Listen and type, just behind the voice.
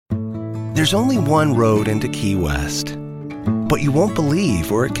There's only one road into Key West, but you won't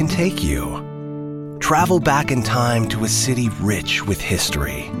believe where it can take you. Travel back in time to a city rich with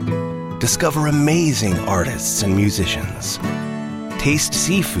history. Discover amazing artists and musicians. Taste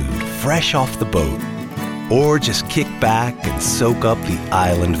seafood fresh off the boat. Or just kick back and soak up the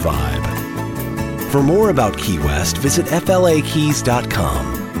island vibe. For more about Key West, visit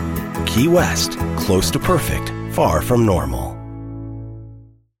flakeys.com. Key West, close to perfect, far from normal.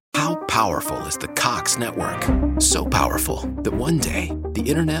 How powerful is the Cox network? So powerful that one day, the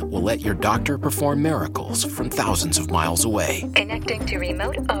internet will let your doctor perform miracles from thousands of miles away. Connecting to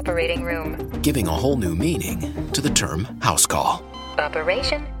remote operating room. Giving a whole new meaning to the term house call.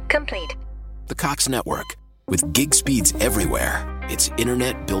 Operation complete. The Cox network. With gig speeds everywhere, it's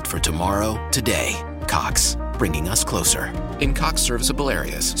internet built for tomorrow, today. Cox, bringing us closer. In Cox serviceable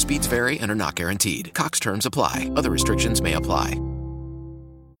areas, speeds vary and are not guaranteed. Cox terms apply. Other restrictions may apply.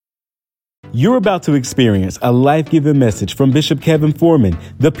 You're about to experience a life-giving message from Bishop Kevin Foreman,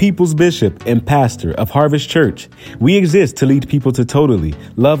 the people's bishop and pastor of Harvest Church. We exist to lead people to totally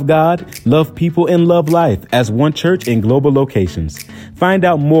love God, love people, and love life as one church in global locations. Find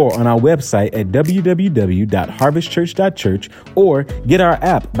out more on our website at www.harvestchurch.church or get our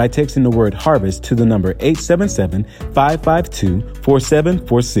app by texting the word harvest to the number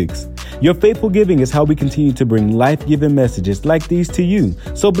 877-552-4746. Your faithful giving is how we continue to bring life-giving messages like these to you.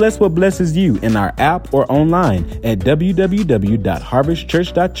 So bless what blesses you in our app or online at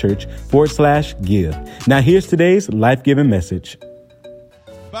www.harvestchurch.church/give. Now here's today's life-giving message.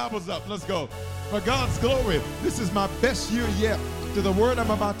 Bible's up. Let's go. For God's glory, this is my best year yet. To the word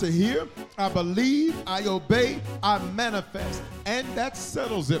I'm about to hear, I believe, I obey, I manifest. And that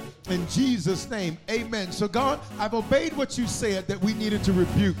settles it in Jesus' name. Amen. So God, I've obeyed what you said that we needed to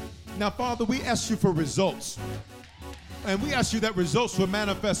rebuke. Now, Father, we ask you for results. And we ask you that results will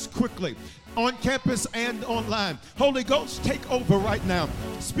manifest quickly on campus and online. Holy Ghost, take over right now.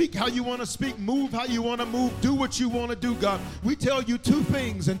 Speak how you want to speak, move how you want to move, do what you want to do, God. We tell you two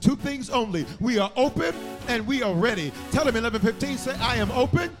things and two things only. We are open and we are ready. Tell him 11:15, say, I am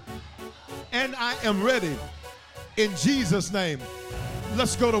open and I am ready. In Jesus' name,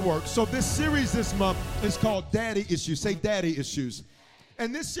 let's go to work. So this series this month is called Daddy Issues. Say Daddy Issues.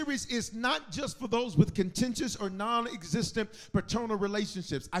 And this series is not just for those with contentious or non-existent paternal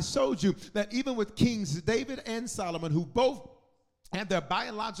relationships. I showed you that even with Kings David and Solomon, who both had their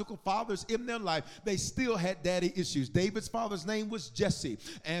biological fathers in their life, they still had daddy issues. David's father's name was Jesse,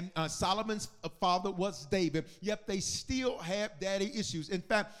 and Solomon's father was David, yet they still had daddy issues. In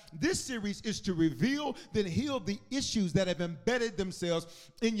fact, this series is to reveal, then heal the issues that have embedded themselves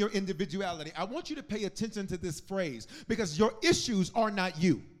in your individuality. I want you to pay attention to this phrase, because your issues are not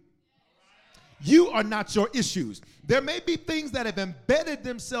you. You are not your issues. There may be things that have embedded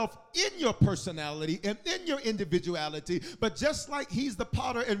themselves in your personality and in your individuality, but just like he's the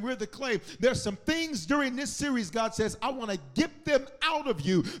potter and we're the clay, there's some things during this series God says, I want to get them out of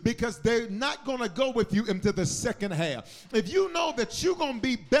you because they're not going to go with you into the second half. If you know that you're going to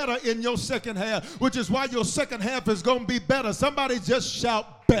be better in your second half, which is why your second half is going to be better, somebody just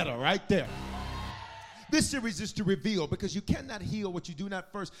shout better right there. This series is to reveal, because you cannot heal what you do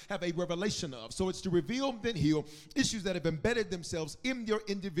not first have a revelation of. So it's to reveal, then heal issues that have embedded themselves in your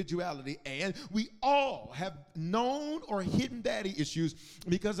individuality. And we all have known or hidden daddy issues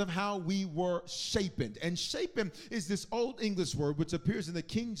because of how we were shapen. And shapen is this old English word which appears in the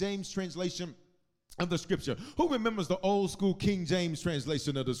King James translation of the scripture. Who remembers the old school King James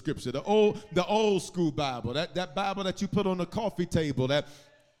translation of the scripture? The old school Bible, that Bible that you put on the coffee table, that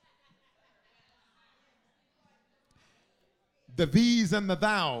the these and the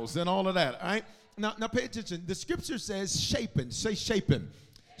thous and all of that, all right? Now pay attention. The scripture says shapen. Say shapen.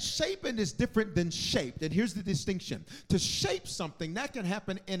 Shapen is different than shaped, and here's the distinction. To shape something, that can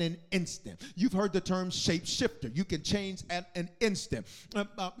happen in an instant. You've heard the term shapeshifter. You can change at an instant.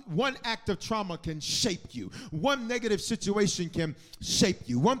 One act of trauma can shape you. One negative situation can shape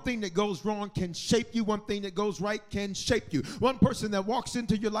you. One thing that goes wrong can shape you. One thing that goes right can shape you. One person that walks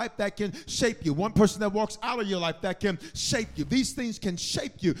into your life, that can shape you. One person that walks out of your life, that can shape you. These things can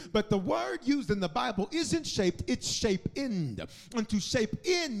shape you, but the word used in the Bible isn't shaped, it's shape-in. And to shape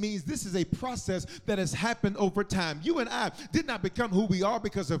in means this is a process that has happened over time. You and I did not become who we are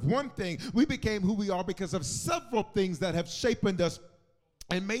because of one thing. We became who we are because of several things that have shaped us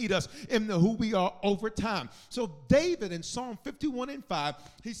and made us into who we are over time. So David in Psalm 51:5,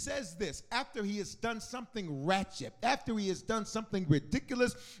 he says this, after he has done something ratchet, after he has done something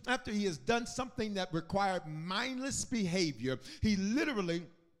ridiculous, after he has done something that required mindless behavior, he literally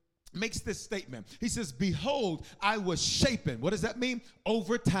makes this statement. He says, behold, I was shapen. What does that mean?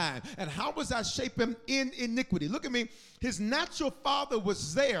 Over time. And how was I shapen? In iniquity. Look at me. His natural father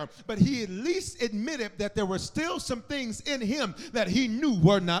was there, but he at least admitted that there were still some things in him that he knew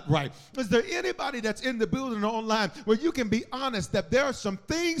were not right. Is there anybody that's in the building or online where you can be honest that there are some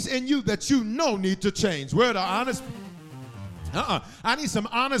things in you that you know need to change? Where the honest... I need some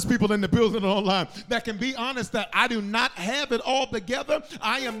honest people in the building online that can be honest that I do not have it all together.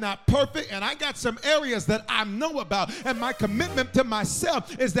 I am not perfect, and I got some areas that I know about. And my commitment to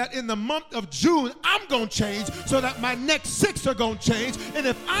myself is that in the month of June, I'm going to change so that my next 6 are going to change. And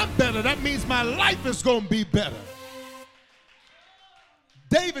if I'm better, that means my life is going to be better.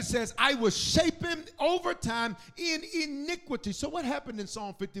 David says, I was shapen over time in iniquity. So what happened in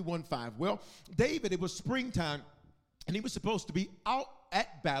Psalm 51:5? Well, David, it was springtime. And he was supposed to be out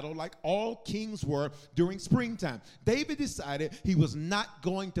at battle like all kings were during springtime. David decided he was not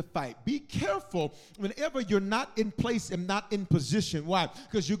going to fight. Be careful whenever you're not in place and not in position. Why?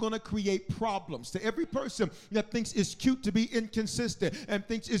 Because you're going to create problems. To every person that thinks it's cute to be inconsistent and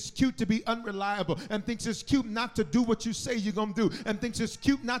thinks it's cute to be unreliable and thinks it's cute not to do what you say you're going to do and thinks it's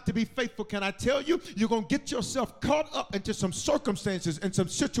cute not to be faithful, can I tell you, you're going to get yourself caught up into some circumstances and some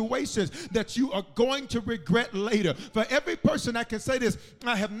situations that you are going to regret later. For every person that can say this,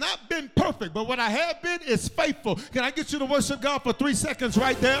 I have not been perfect, but what I have been is faithful. Can I get you to worship God for 3 seconds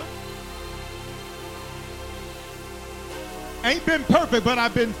right there? Ain't been perfect, but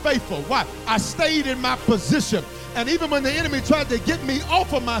I've been faithful. Why? I stayed in my position. And even when the enemy tried to get me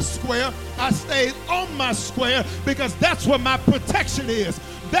off of my square, I stayed on my square because that's where my protection is.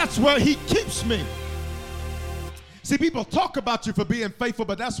 That's where he keeps me. See, people talk about you for being faithful,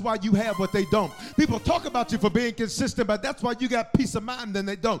 but that's why you have what they don't. People talk about you for being consistent, but that's why you got peace of mind and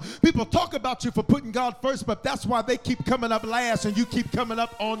they don't. People talk about you for putting God first, but that's why they keep coming up last and you keep coming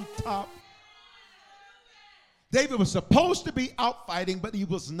up on top. David was supposed to be out fighting, but he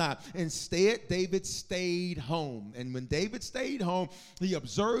was not. Instead, David stayed home. And when David stayed home, he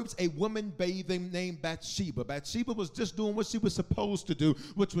observes a woman bathing named Bathsheba. Bathsheba was just doing what she was supposed to do,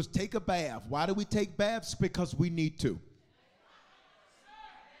 which was take a bath. Why do we take baths? Because we need to.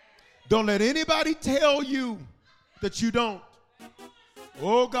 Don't let anybody tell you that you don't.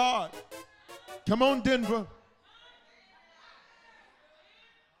 Oh, God. Come on, Denver.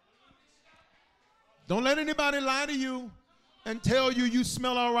 Don't let anybody lie to you and tell you you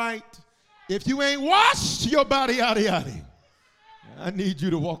smell all right. If you ain't washed your body, yada, yada. I need you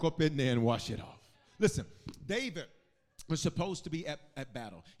to walk up in there and wash it off. Listen, David was supposed to be at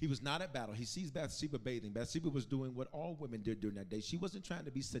battle. He was not at battle. He sees Bathsheba bathing. Bathsheba was doing what all women did during that day. She wasn't trying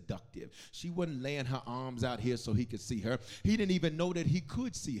to be seductive. She wasn't laying her arms out here so he could see her. He didn't even know that he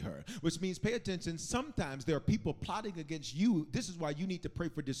could see her, which means pay attention. Sometimes there are people plotting against you. This is why you need to pray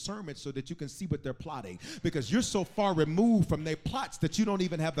for discernment so that you can see what they're plotting, because you're so far removed from their plots that you don't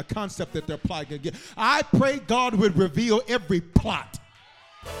even have the concept that they're plotting against. I pray God would reveal every plot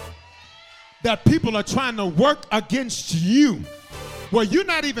that people are trying to work against you, where you're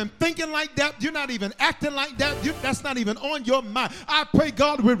not even thinking like that, you're not even acting like that, that's not even on your mind. I pray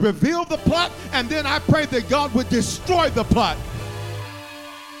God would reveal the plot, and then I pray that God would destroy the plot.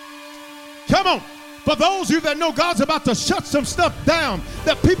 Come on. For those of you that know God's about to shut some stuff down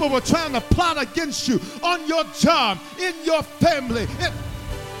that people were trying to plot against you on your job, in your family,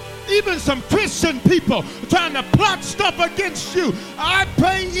 even some Christian people trying to plot stuff against you, I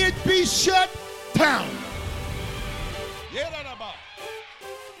pray it be shut down.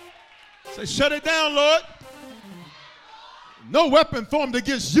 Say, shut it down, Lord. No weapon formed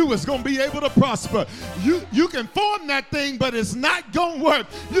against you is going to be able to prosper. You can form that thing, but it's not going to work.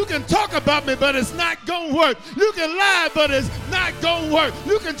 You can talk about me, but it's not going to work. You can lie, but it's not going to work.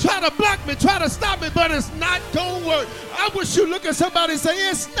 You can try to block me, try to stop me, but it's not going to work. I wish you look at somebody and say,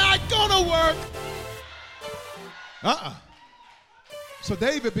 it's not going to work. So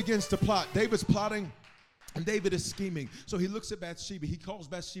David begins to plot. David's plotting. And David is scheming. So he looks at Bathsheba. He calls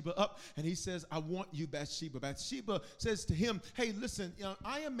Bathsheba up and he says, I want you, Bathsheba. Bathsheba says to him, hey, listen,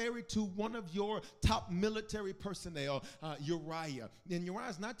 I am married to one of your top military personnel, Uriah. And Uriah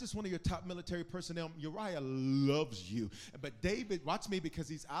is not just one of your top military personnel. Uriah loves you. But David, watch me, because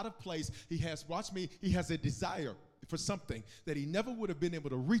he's out of place. He has a desire for something that he never would have been able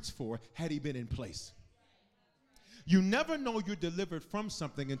to reach for had he been in place. You never know you're delivered from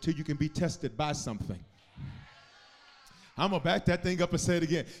something until you can be tested by something. I'm going to back that thing up and say it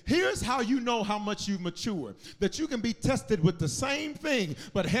again. Here's how you know how much you've matured. That you can be tested with the same thing,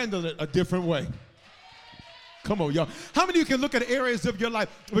 but handle it a different way. Come on, y'all. How many of you can look at areas of your life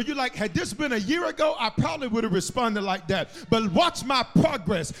where you're like, had this been a year ago, I probably would have responded like that. But watch my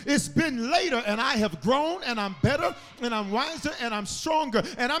progress. It's been later, and I have grown, and I'm better, and I'm wiser, and I'm stronger.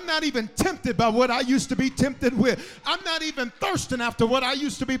 And I'm not even tempted by what I used to be tempted with. I'm not even thirsting after what I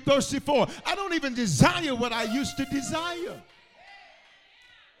used to be thirsty for. I don't even desire what I used to desire.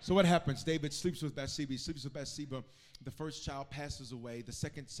 So what happens? David sleeps with Bathsheba. He sleeps with Bathsheba. The first child passes away. The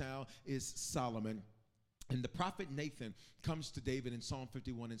second child is Solomon. And the prophet Nathan comes to David in Psalm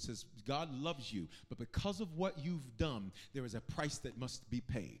 51 and says, God loves you, but because of what you've done, there is a price that must be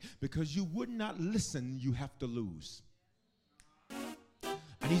paid. Because you would not listen, you have to lose.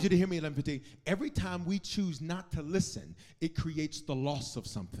 I need you to hear me, 11:15. Every time we choose not to listen, it creates the loss of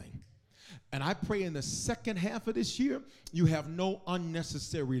something. And I pray in the second half of this year, you have no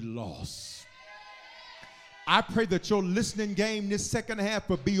unnecessary loss. I pray that your listening game this second half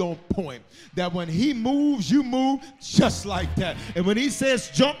will be on point. That when he moves, you move just like that. And when he says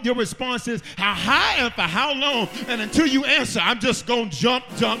jump, your response is how high and for how long? And until you answer, I'm just going to jump,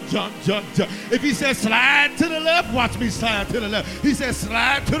 jump, jump, jump, jump. If he says slide to the left, watch me slide to the left. He says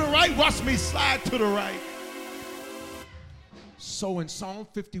slide to the right, watch me slide to the right. So in Psalm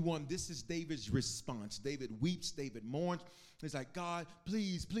 51, this is David's response. David weeps, David mourns. He's like, God,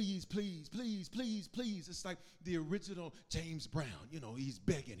 please, please, please, please, please, please. It's like the original James Brown. You know, he's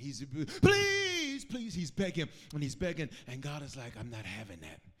begging. He's, please, please, he's begging. And he's begging. And God is like, I'm not having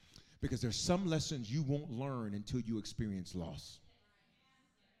that. Because there's some lessons you won't learn until you experience loss.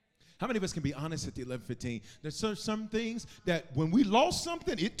 How many of us can be honest at the 11:15? There's some things that when we lost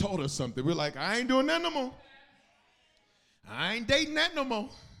something, it taught us something. We're like, I ain't doing that no more. I ain't dating that no more.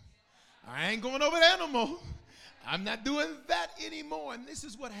 I ain't going over there no more. I'm not doing that anymore. And this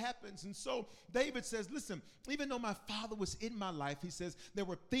is what happens. And so David says, listen, even though my father was in my life, he says, there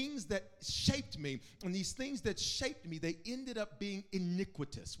were things that shaped me. And these things that shaped me, they ended up being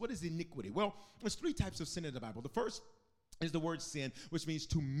iniquitous. What is iniquity? Well, there's three types of sin in the Bible. The first is the word sin, which means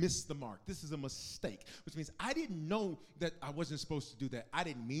to miss the mark. This is a mistake, which means I didn't know that I wasn't supposed to do that. I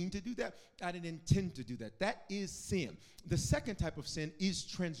didn't mean to do that. I didn't intend to do that. That is sin. The second type of sin is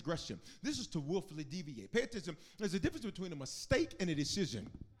transgression. This is to willfully deviate. Pay attention. There's a difference between a mistake and a decision.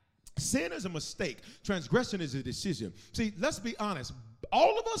 Sin is a mistake. Transgression is a decision. See, let's be honest.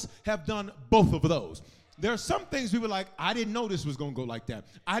 All of us have done both of those. There are some things we were like, I didn't know this was going to go like that.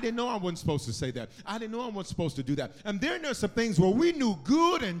 I didn't know I wasn't supposed to say that. I didn't know I wasn't supposed to do that. And then there's some things where we knew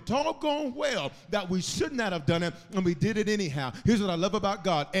good and doggone well that we should not have done it, and we did it anyhow. Here's what I love about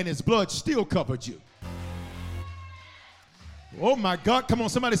God, and his blood still covered you. Oh, my God. Come on,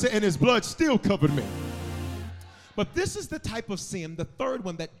 somebody say, and his blood still covered me. But this is the type of sin, the third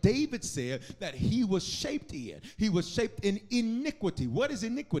one, that David said that he was shaped in. He was shaped in iniquity. What is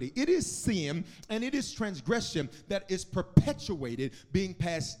iniquity? It is sin and it is transgression that is perpetuated, being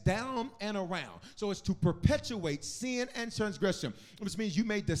passed down and around. So it's to perpetuate sin and transgression, which means you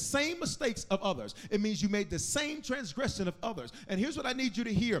made the same mistakes of others. It means you made the same transgression of others. And here's what I need you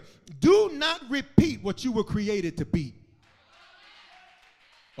to hear. Do not repeat what you were created to be.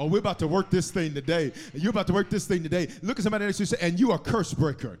 Oh, we're about to work this thing today. You're about to work this thing today. Look at somebody next to you and say, and you are a curse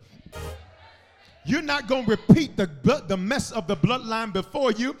breaker. You're not going to repeat the mess of the bloodline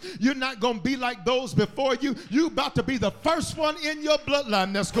before you. You're not going to be like those before you. You're about to be the first one in your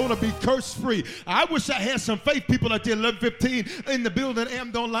bloodline that's going to be curse-free. I wish I had some faith people at the 11:15 in the building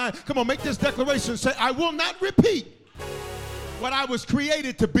and online. Come on, make this declaration. Say, I will not repeat what I was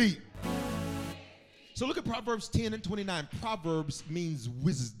created to be. So look at Proverbs 10 and 29. Proverbs means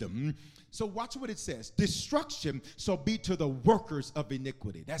wisdom. So watch what it says. Destruction shall be to the workers of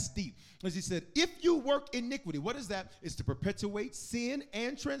iniquity. That's deep. As he said, if you work iniquity, what is that? It's to perpetuate sin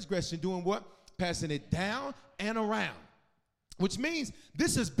and transgression. Doing what? Passing it down and around. Which means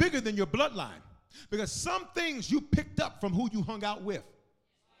this is bigger than your bloodline. Because some things you picked up from who you hung out with.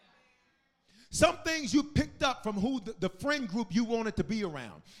 Some things you picked up from who the friend group you wanted to be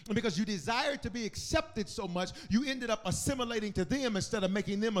around. And because you desired to be accepted so much, you ended up assimilating to them instead of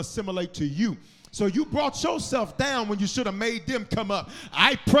making them assimilate to you. So you brought yourself down when you should have made them come up.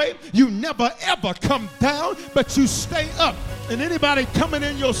 I pray you never, ever come down, but you stay up. And anybody coming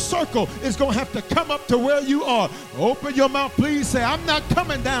in your circle is going to have to come up to where you are. Open your mouth, please. Say, I'm not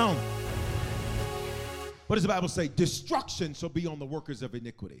coming down. What does the Bible say? Destruction shall be on the workers of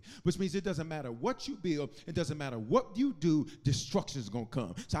iniquity, which means it doesn't matter what you build. It doesn't matter what you do. Destruction is going to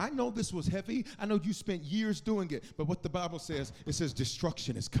come. So I know this was heavy. I know you spent years doing it. But what the Bible says, it says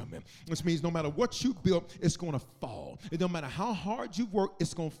destruction is coming, which means no matter what you built, it's going to fall. It don't matter how hard you work,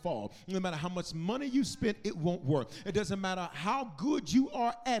 it's going to fall. No matter how much money you spend, it won't work. It doesn't matter how good you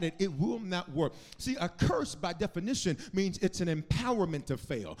are at it, it will not work. See, a curse by definition means it's an empowerment to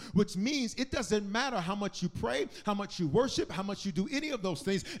fail, which means it doesn't matter how much you pray, how much you worship, how much you do any of those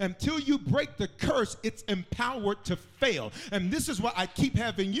things. Until you break the curse, it's empowered to fail. And this is why I keep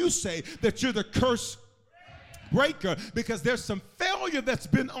having you say that you're the curse breaker, because there's some failure that's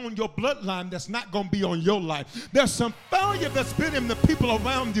been on your bloodline that's not going to be on your life. There's some failure that's been in the people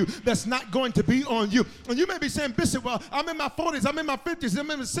around you that's not going to be on you. And you may be saying, Bishop, well, I'm in my 40s, I'm in my 50s, I'm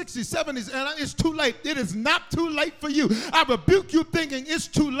in my 60s, 70s, and it's too late. It is not too late for you. I rebuke you thinking it's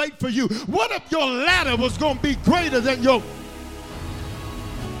too late for you. What if your ladder was going to be greater than your...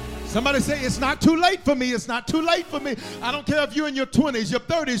 Somebody say, it's not too late for me. It's not too late for me. I don't care if you're in your 20s, your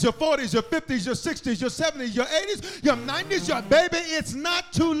 30s, your 40s, your 50s, your 60s, your 70s, your 80s, your 90s, your baby. It's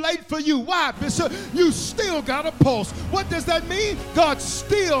not too late for you. Why, Bishop? You still got a pulse. What does that mean? God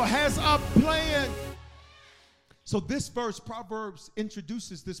still has a plan. So this verse, Proverbs,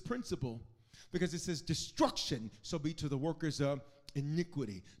 introduces this principle because it says destruction shall be to the workers of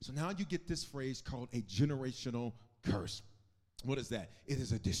iniquity. So now you get this phrase called a generational curse. What is that? It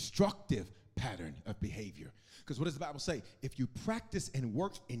is a destructive pattern of behavior. Because what does the Bible say? If you practice and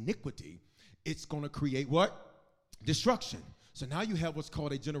work iniquity, it's going to create what? Destruction. So now you have what's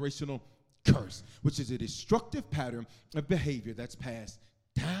called a generational curse, which is a destructive pattern of behavior that's passed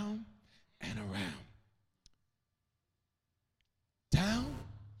down and around. Down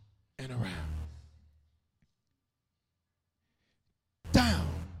and around. Down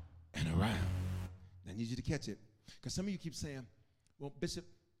and around. I need you to catch it. Because some of you keep saying, well, Bishop,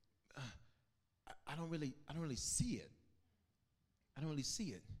 I don't really see it. I don't really see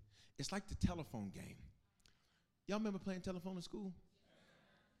it. It's like the telephone game. Y'all remember playing telephone in school?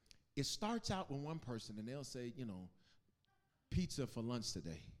 It starts out with one person, and they'll say, pizza for lunch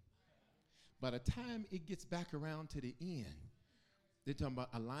today. By the time it gets back around to the end, they're talking about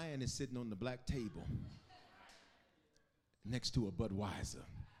a lion is sitting on the black table next to a Budweiser.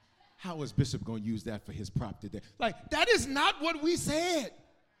 How is Bishop going to use that for his prop today? Like, that is not what we said.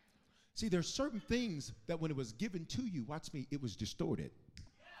 See, there's certain things that when it was given to you, watch me, it was distorted.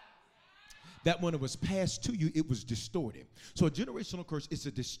 That when it was passed to you, it was distorted. So a generational curse is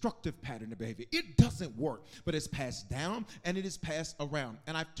a destructive pattern of behavior. It doesn't work, but it's passed down and it is passed around.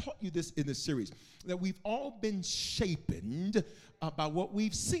 And I've taught you this in this series, that we've all been shapened by what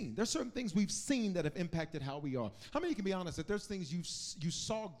we've seen. There's certain things we've seen that have impacted how we are. How many can be honest that there's things you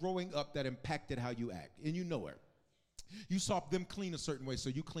saw growing up that impacted how you act, and you know it? You saw them clean a certain way, so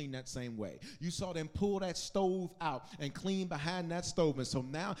you clean that same way. You saw them pull that stove out and clean behind that stove, and so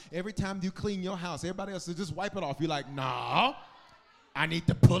now every time you clean your house, everybody else will just wipe it off. You're like, nah, I need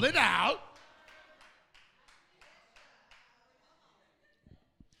to pull it out.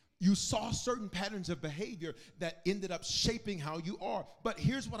 You saw certain patterns of behavior that ended up shaping how you are. But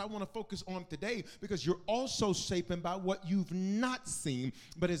here's what I want to focus on today, because you're also shaped by what you've not seen,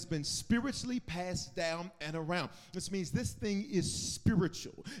 but has been spiritually passed down and around. This means this thing is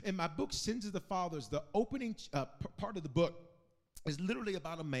spiritual. In my book, Sins of the Fathers, the opening part of the book is literally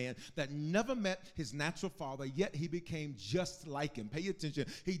about a man that never met his natural father, yet he became just like him. Pay attention.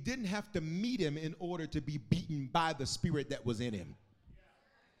 He didn't have to meet him in order to be beaten by the spirit that was in him.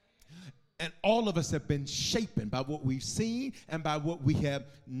 And all of us have been shapen by what we've seen and by what we have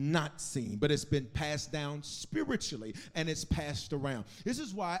not seen. But it's been passed down spiritually, and it's passed around. This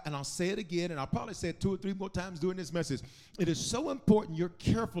is why, and I'll say it again, and I'll probably say it 2 or 3 more times during this message, it is so important you're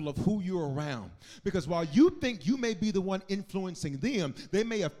careful of who you're around. Because while you think you may be the one influencing them, they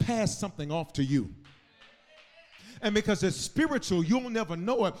may have passed something off to you. And because it's spiritual, you'll never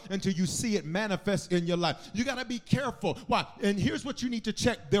know it until you see it manifest in your life. You got to be careful. Why? And here's what you need to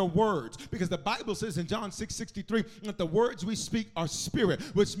check: their words. Because the Bible says in John 6:63 that the words we speak are spirit,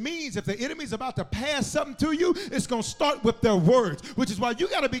 which means if the enemy's about to pass something to you, it's going to start with their words, which is why you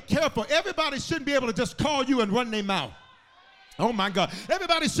got to be careful. Everybody shouldn't be able to just call you and run their mouth. Oh, my God.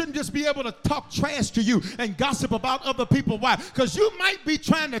 Everybody shouldn't just be able to talk trash to you and gossip about other people. Why? Because you might be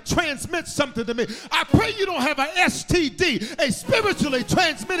trying to transmit something to me. I pray you don't have an STD, a spiritually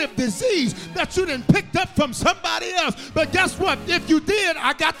transmitted disease that you done picked up from somebody else. But guess what? If you did,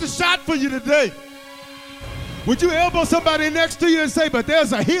 I got the shot for you today. Would you elbow somebody next to you and say, but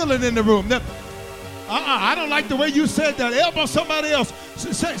there's a healing in the room? I don't like the way you said that. Elbow somebody else.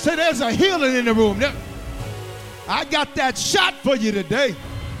 Say there's a healing in the room. I got that shot for you today.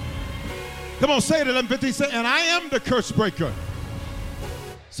 Come on, say it at 11:15. Say, and I am the curse breaker.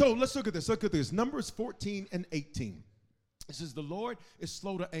 So let's look at this. Look at this. Numbers 14 and 18. It says, the Lord is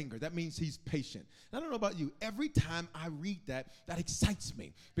slow to anger. That means he's patient. I don't know about you. Every time I read that, that excites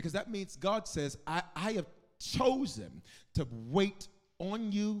me. Because that means God says, I have chosen to wait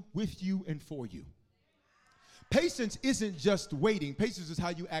on you, with you, and for you. Patience isn't just waiting. Patience is how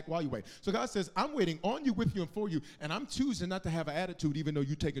you act while you wait. So God says, I'm waiting on you, with you, and for you, and I'm choosing not to have an attitude even though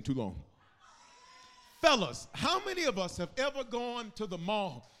you're taking too long. Fellas, how many of us have ever gone to the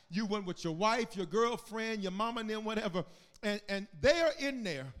mall? You went with your wife, your girlfriend, your mama, and then whatever, and they're in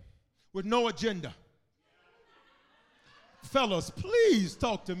there with no agenda. Fellas, please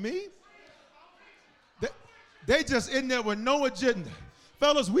talk to me. They just in there with no agenda.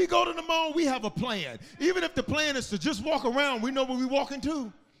 Fellas, we go to the mall, we have a plan. Even if the plan is to just walk around, we know where we're walking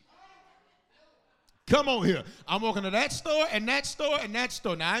to. Come on here. I'm walking to that store and that store and that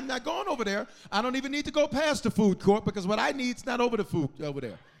store. Now, I'm not going over there. I don't even need to go past the food court because what I need is not over the food over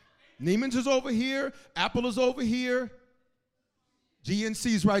there. Neiman's is over here. Apple is over here.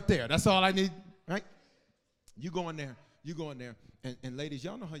 GNC's right there. That's all I need, right? You go in there. You go in there. And ladies,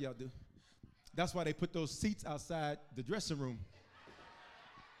 y'all know how y'all do. That's why they put those seats outside the dressing room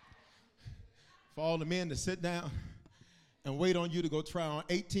for all the men to sit down and wait on you to go try on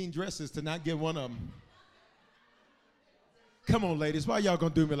 18 dresses to not get one of them. Come on, ladies. Why y'all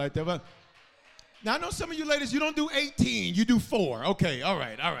gonna do me like that? But now, I know some of you ladies, you don't do 18, you do 4. Okay, all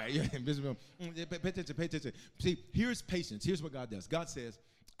right. Pay attention. See, here's patience. Here's what God does. God says,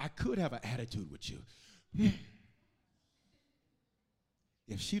 I could have an attitude with you.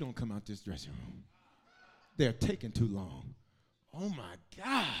 If she don't come out this dressing room, they're taking too long. Oh, my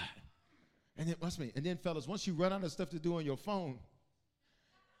God. And then, watch me. And then, fellas, once you run out of stuff to do on your phone,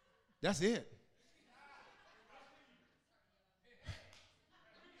 that's it.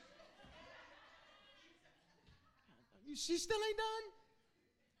 She still ain't done?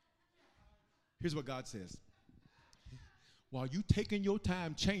 Here's what God says. While you taking your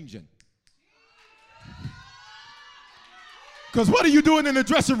time changing. Because what are you doing in the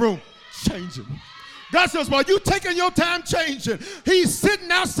dressing room? Changing. God says, while you taking your time changing, he's sitting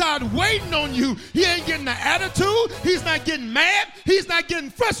outside waiting on you. He ain't getting the attitude. He's not getting mad. He's not getting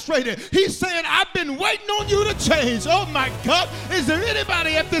frustrated. He's saying, I've been waiting on you to change. Oh, my God. Is there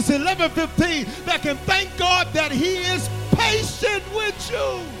anybody at this 11:15 that can thank God that he is patient with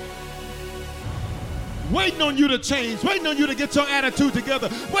you? Waiting on you to change, waiting on you to get your attitude together,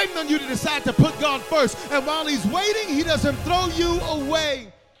 waiting on you to decide to put God first. And while he's waiting, he doesn't throw you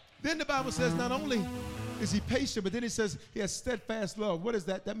away. Then the Bible says not only is he patient, but then it says he has steadfast love. What is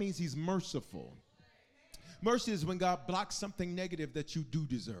that? That means he's merciful. Mercy is when God blocks something negative that you do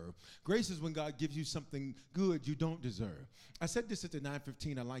deserve. Grace is when God gives you something good you don't deserve. I said this at the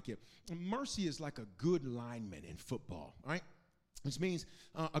 9:15. I like it. Mercy is like a good lineman in football, right? Which means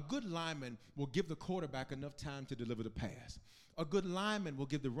a good lineman will give the quarterback enough time to deliver the pass. A good lineman will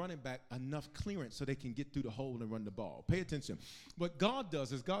give the running back enough clearance so they can get through the hole and run the ball. Pay attention. What God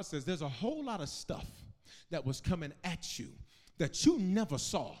does is God says there's a whole lot of stuff that was coming at you that you never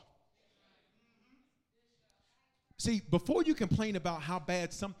saw. See, before you complain about how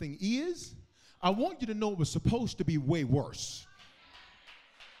bad something is, I want you to know it was supposed to be way worse.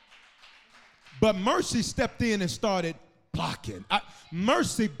 But mercy stepped in and started blocking.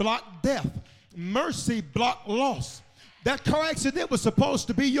 Mercy blocked death. Mercy blocked loss. That car accident was supposed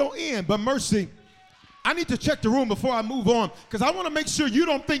to be your end, but mercy, I need to check the room before I move on because I want to make sure you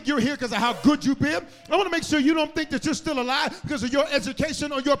don't think you're here because of how good you've been. I want to make sure you don't think that you're still alive because of your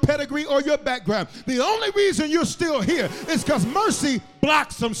education or your pedigree or your background. The only reason you're still here is because mercy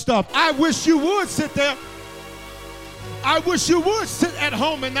blocked some stuff. I wish you would sit there. I wish you would sit at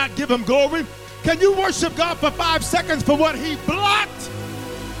home and not give him glory. Can you worship God for 5 seconds for what he blocked?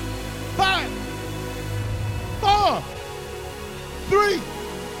 5, 4, 3,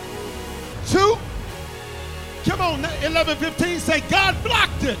 2. Come on, 11:15. Say, God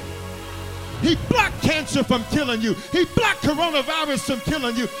blocked it. He blocked cancer from killing you. He blocked coronavirus from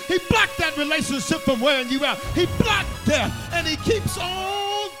killing you. He blocked that relationship from wearing you out. He blocked death. And he keeps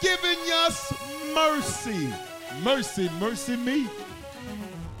on giving us mercy. Mercy, mercy me.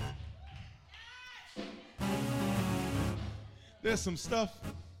 There's some stuff,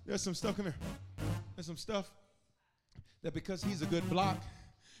 come here. There's some stuff that because he's a good block,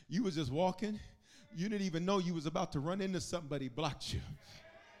 you was just walking, you didn't even know you was about to run into somebody blocked you.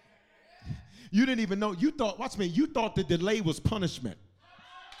 You didn't even know, you thought, watch me, you thought the delay was punishment.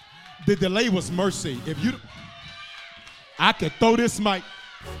 The delay was mercy. I could throw this mic.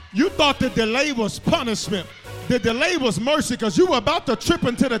 You thought the delay was punishment. The delay was mercy because you were about to trip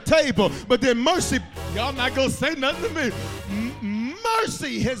into the table. But then mercy, y'all not going to say nothing to me.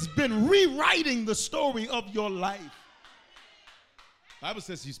 Mercy has been rewriting the story of your life. The Bible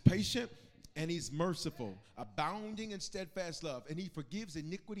says he's patient and he's merciful, abounding in steadfast love, and he forgives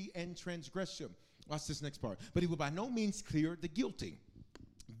iniquity and transgression. Watch this next part. But he will by no means clear the guilty,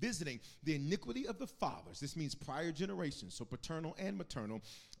 visiting the iniquity of the fathers. This means prior generations, so paternal and maternal,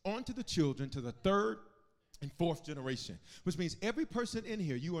 onto the children to the third and fourth generation, which means every person in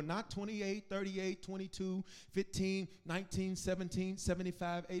here, you are not 28, 38, 22, 15, 19, 17,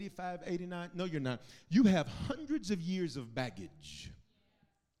 75, 85, 89. No, you're not. You have hundreds of years of baggage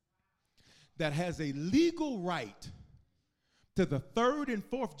that has a legal right to the third and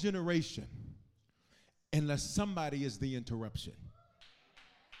fourth generation unless somebody is the interruption.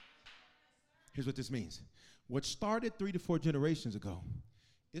 Here's what this means. What started 3 to 4 generations ago,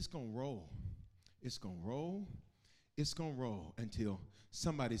 it's going to roll. It's going to roll. It's going to roll until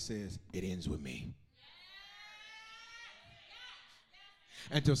somebody says, it ends with me.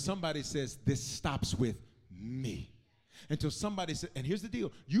 Until somebody says, this stops with me. Until somebody says, and here's the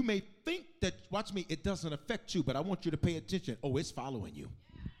deal. You may think that, watch me, it doesn't affect you, but I want you to pay attention. Oh, it's following you.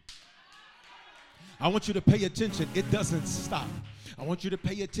 I want you to pay attention. It doesn't stop. I want you to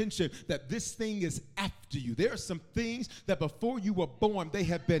pay attention that this thing is after you. There are some things that before you were born, they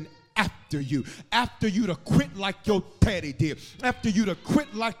have been after you. After you to quit like your daddy did. After you to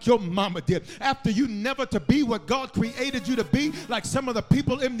quit like your mama did. After you never to be what God created you to be, like some of the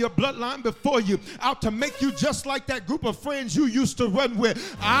people in your bloodline before you, out to make you just like that group of friends you used to run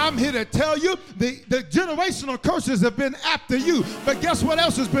with. I'm here to tell you the generational curses have been after you. But guess what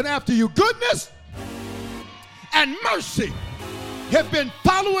else has been after you? Goodness and mercy have been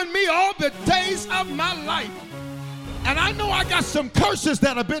following me all the days of my life. And I know I got some curses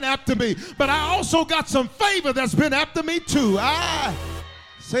that have been after me, but I also got some favor that's been after me too.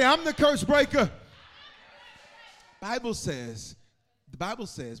 Say I'm the curse breaker. The Bible says,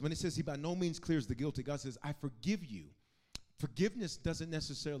 when it says he by no means clears the guilty, God says, I forgive you. Forgiveness doesn't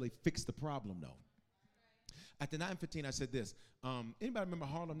necessarily fix the problem, though. At the 9:15, I said this. Anybody remember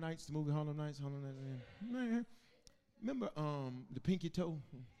Harlem Nights, the movie Harlem Nights? Remember the Pinky Toe?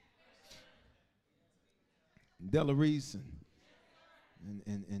 Della Reese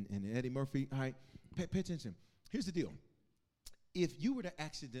and Eddie Murphy. All right, pay attention. Here's the deal. If you were to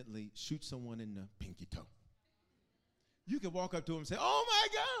accidentally shoot someone in the pinky toe, you could walk up to him and say, oh my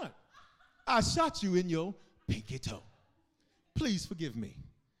God, I shot you in your pinky toe. Please forgive me.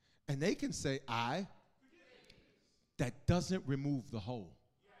 And they can say, that doesn't remove the hole.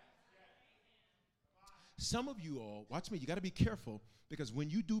 Some of you all, watch me, you got to be careful. Because when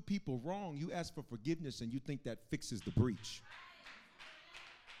you do people wrong, you ask for forgiveness and you think that fixes the breach.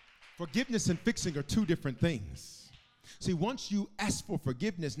 Forgiveness and fixing are two different things. See, once you ask for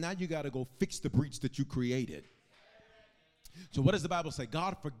forgiveness, now you got to go fix the breach that you created. So what does the Bible say?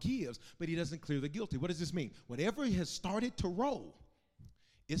 God forgives, but he doesn't clear the guilty. What does this mean? Whatever has started to roll,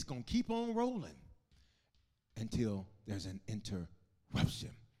 it's going to keep on rolling until there's an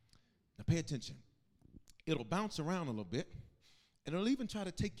interruption. Now pay attention. It'll bounce around a little bit. And it'll even try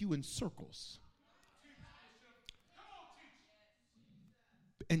to take you in circles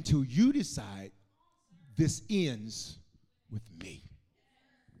until you decide this ends with me.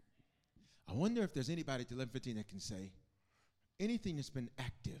 I wonder if there's anybody at 11:15 that can say, anything that's been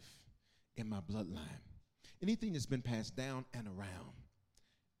active in my bloodline, anything that's been passed down and around,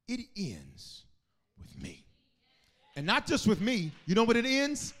 it ends with me. And not just with me, you know what it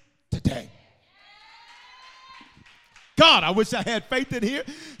ends? Today. God, I wish I had faith in here.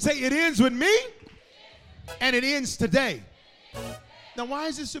 Say, it ends with me, and it ends today. Now, why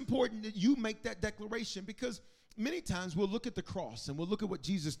is this important that you make that declaration? Because many times we'll look at the cross, and we'll look at what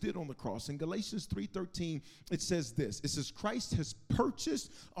Jesus did on the cross. In Galatians 3:13, it says this. It says, Christ has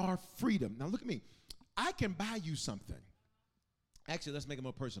purchased our freedom. Now, look at me. I can buy you something. Actually, let's make it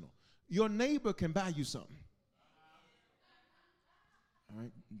more personal. Your neighbor can buy you something. All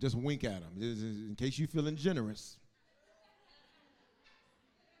right? Just wink at him in case you're feeling generous.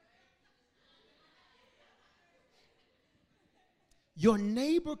 Your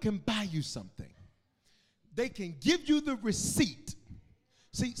neighbor can buy you something. They can give you the receipt.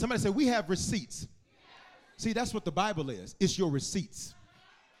 See, somebody said, we have receipts. See, that's what the Bible is. It's your receipts.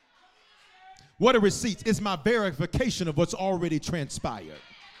 What are receipts? It's my verification of what's already transpired.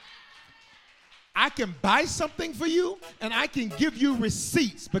 I can buy something for you, and I can give you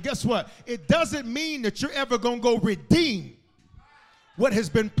receipts. But guess what? It doesn't mean that you're ever going to go redeem what has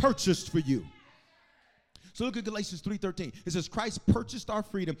been purchased for you. So look at Galatians 3:13. It says, Christ purchased our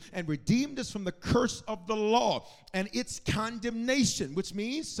freedom and redeemed us from the curse of the law and its condemnation, which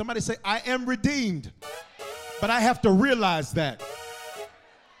means, somebody say, I am redeemed. But I have to realize that.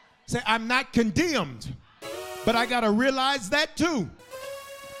 Say, I'm not condemned, but I got to realize that too.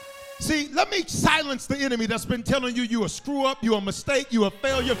 See, let me silence the enemy that's been telling you you're a screw up, you're a mistake, you're a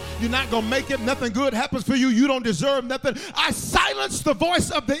failure, you're not going to make it, nothing good happens for you, you don't deserve nothing. I silence the voice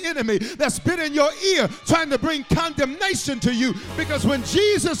of the enemy that's been in your ear trying to bring condemnation to you, because when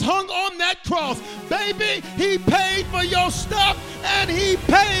Jesus hung on that cross, baby, he paid for your stuff and he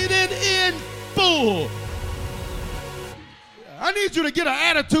paid it in full. I need you to get an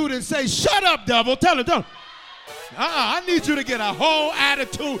attitude and say, shut up, devil. Tell him, don't. I need you to get a whole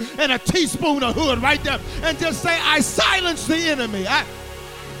attitude and a teaspoon of hood right there and just say, I silence the enemy.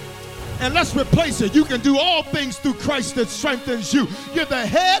 And let's replace it. You can do all things through Christ that strengthens you. You're the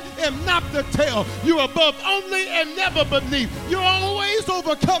head and not the tail. You're above only and never beneath. You're always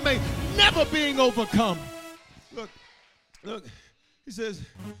overcoming, never being overcome. Look, he says,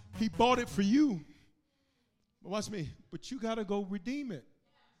 he bought it for you. But watch me. But you got to go redeem it.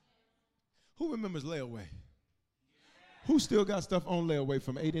 Who remembers layaway? Who still got stuff on layaway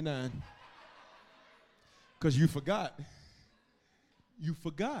from 89? Because you forgot. You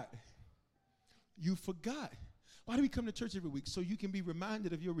forgot. You forgot. Why do we come to church every week? So you can be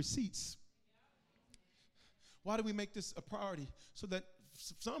reminded of your receipts. Why do we make this a priority? So that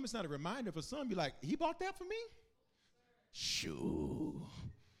for some it's not a reminder. For some, be like, he bought that for me? Sure.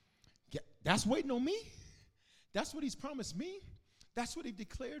 Yeah, that's waiting on me. That's what he's promised me. That's what he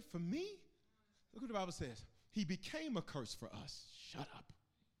declared for me. Look what the Bible says. He became a curse for us. Shut up.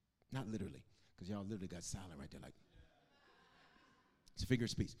 Not literally, because y'all literally got silent right there. Like, it's a figure of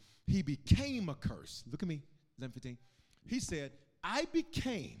speech. He became a curse. Look at me, 11:15. He said, I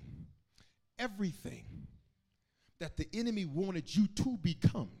became everything that the enemy wanted you to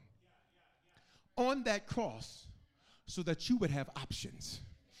become on that cross so that you would have options.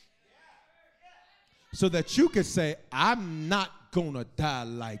 So that you could say, I'm not going to die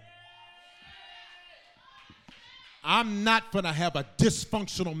like I'm not going to have a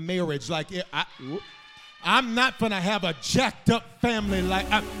dysfunctional marriage like it. I'm not going to have a jacked up family like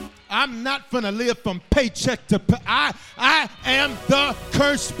I'm not going to live from paycheck to pay. I am the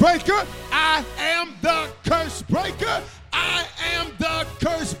curse breaker. I am the curse breaker. I am the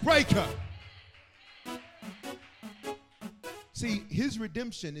curse breaker. See, his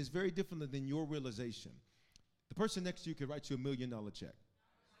redemption is very different than your realization. The person next to you could write you $1 million check.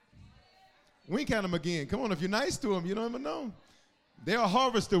 Wink at them again. Come on, if you're nice to them, you don't even know. They're a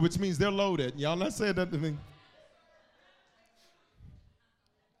harvester, which means they're loaded. Y'all not saying that to me.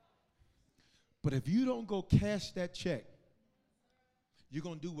 But if you don't go cash that check, you're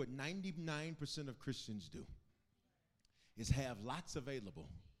going to do what 99% of Christians do, is have lots available,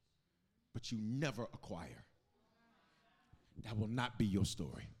 but you never acquire. That will not be your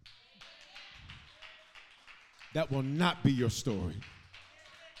story. That will not be your story.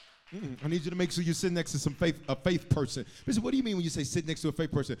 I need you to make sure you sit next to a faith person. Listen, what do you mean when you say sit next to a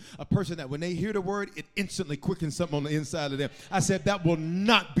faith person? A person that when they hear the word, it instantly quickens something on the inside of them. I said that will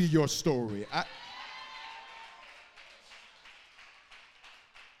not be your story.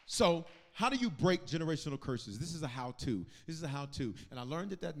 So how do you break generational curses? This is a how-to. This is a how-to. And I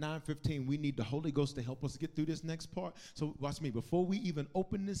learned at that 9:15, we need the Holy Ghost to help us get through this next part. So watch me. Before we even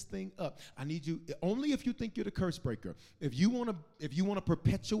open this thing up, I need you, only if you think you're the curse breaker. If you want to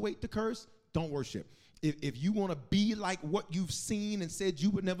perpetuate the curse, don't worship. If you want to be like what you've seen and said you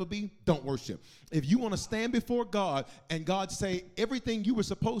would never be, don't worship. If you want to stand before God and God say everything you were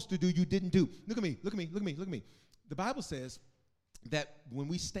supposed to do, you didn't do. Look at me, look at me, look at me, look at me. The Bible says that when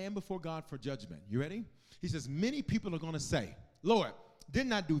we stand before God for judgment, you ready? He says, many people are going to say, Lord,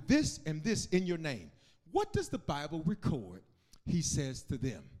 didn't I do this and this in your name? What does the Bible record? He says to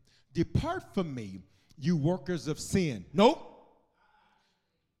them, depart from me, you workers of sin. Nope.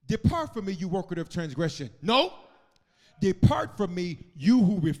 Depart from me, you worker of transgression. Nope. Depart from me, you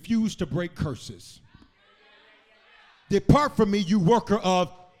who refuse to break curses. Depart from me, you worker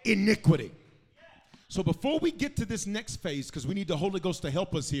of iniquity. So before we get to this next phase, because we need the Holy Ghost to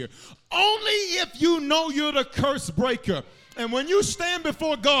help us here, only if you know you're the curse breaker. And when you stand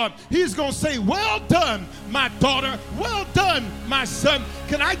before God, he's going to say, well done, my daughter. Well done, my son.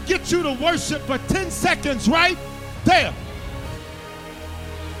 Can I get you to worship for 10 seconds right there?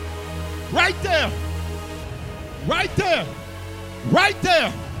 Right there. Right there. Right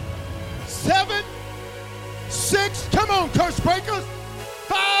there. 7, 6, come on, curse breakers.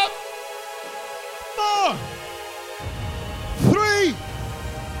 5, 4, 3,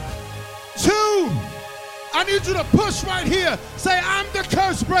 2, I need you to push right here. Say, I'm the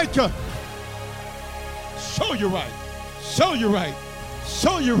curse breaker. Show you right. Show you right.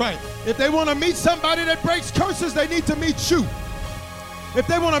 Show you right. If they want to meet somebody that breaks curses, they need to meet you. If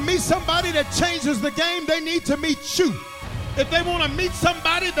they want to meet somebody that changes the game, they need to meet you. If they want to meet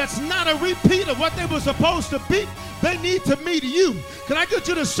somebody that's not a repeat of what they were supposed to be, they need to meet you. Can I get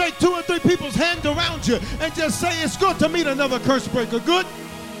you to shake 2 or 3 people's hand around you and just say, it's good to meet another curse breaker? Good?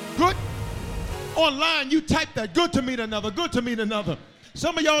 Good? Online, you type that. Good to meet another. Good to meet another.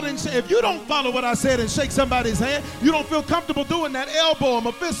 Some of y'all didn't say, if you don't follow what I said and shake somebody's hand, you don't feel comfortable doing that, elbow them,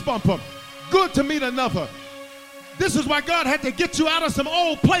 a fist bump them. Good to meet another. This is why God had to get you out of some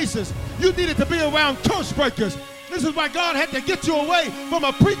old places. You needed to be around curse breakers. This is why God had to get you away from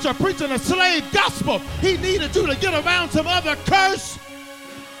a preacher preaching a slave gospel. He needed you to get around some other curse.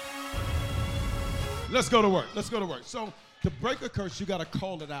 Let's go to work. Let's go to work. So to break a curse, you got to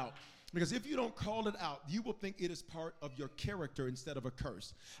call it out. Because if you don't call it out, you will think it is part of your character instead of a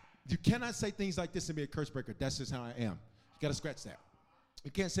curse. You cannot say things like this and be a curse breaker. That's just how I am. You got to scratch that.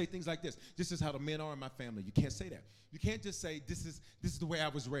 You can't say things like this. This is how the men are in my family. You can't say that. You can't just say this is the way I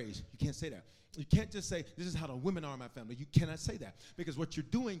was raised. You can't say that. You can't just say this is how the women are in my family. You cannot say that. Because what you're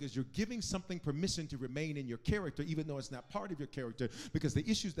doing is you're giving something permission to remain in your character even though it's not part of your character, because the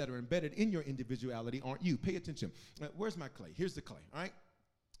issues that are embedded in your individuality aren't you. Pay attention. Where's my clay? Here's the clay, all right?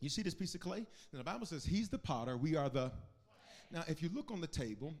 You see this piece of clay? And the Bible says he's the potter, we are the... Now, if you look on the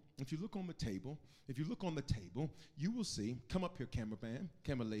table, you will see, come up here, cameraman,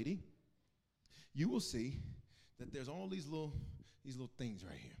 camera lady, you will see that there's all these little things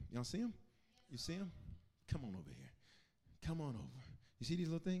right here. Y'all see them? You see them? Come on over here. Come on over. You see these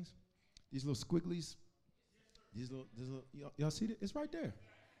little things? These little squigglies? Y'all see it? It's right there.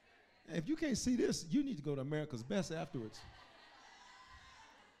 If you can't see this, you need to go to America's Best afterwards.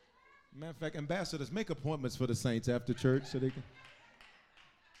 Matter of fact, ambassadors, make appointments for the saints after church so they can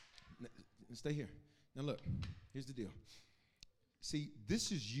stay here. Now look, here's the deal. See,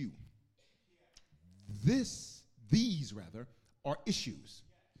 this is you. These are issues.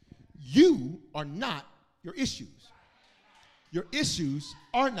 You are not your issues. Your issues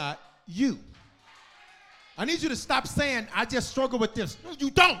are not you. I need you to stop saying, I just struggle with this. No, you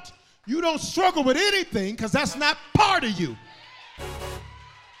don't. You don't struggle with anything because that's not part of you.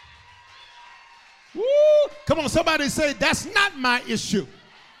 Woo! Come on, somebody say, that's not my issue.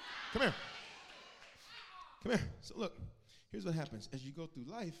 Come here. Come here. So look, here's what happens. As you go through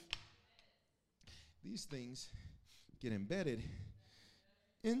life, these things get embedded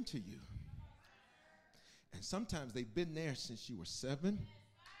into you. And sometimes they've been there since you were 7,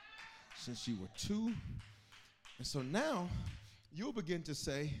 since you were 2. And so now you'll begin to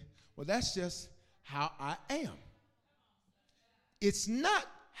say, well, that's just how I am. It's not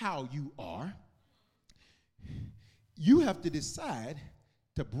how you are. You have to decide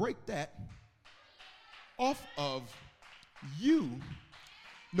to break that off of you.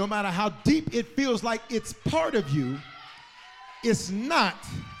 No matter how deep it feels like it's part of you, it's not.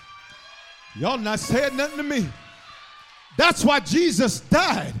 Y'all not saying nothing to me. That's why Jesus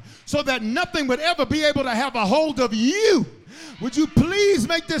died, so that nothing would ever be able to have a hold of you. Would you please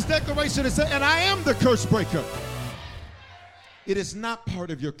make this declaration and say, and I am the curse breaker. It is not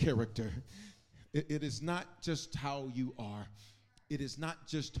part of your character. It is not just how you are. It is not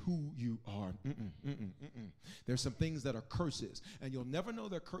just who you are. There's some things that are curses, and you'll never know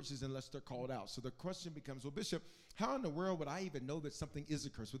they're curses unless they're called out. So the question becomes, well, Bishop, how in the world would I even know that something is a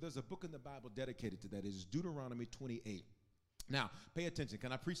curse? Well, there's a book in the Bible dedicated to that. It is Deuteronomy 28. Now, pay attention.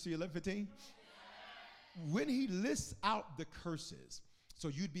 Can I preach to you 11:15? When he lists out the curses, so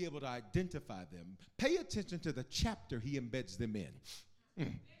you'd be able to identify them, pay attention to the chapter he embeds them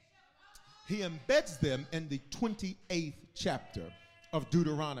in. He embeds them in the 28th chapter of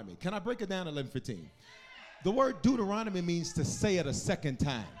Deuteronomy. Can I break it down 11:15? The word Deuteronomy means to say it a second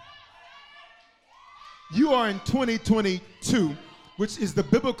time. You are in 2022, which is the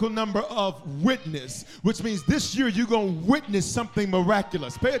biblical number of witness, which means this year you're going to witness something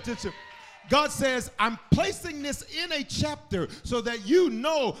miraculous. Pay attention. God says, I'm placing this in a chapter so that you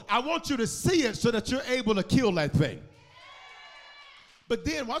know, I want you to see it so that you're able to kill that thing. But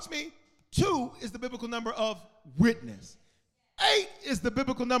then, watch me, 2 is the biblical number of witness. 8 is the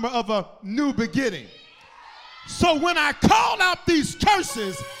biblical number of a new beginning. So when I call out these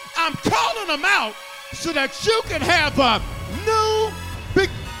curses, I'm calling them out so that you can have a new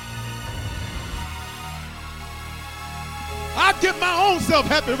beginning. I get my own self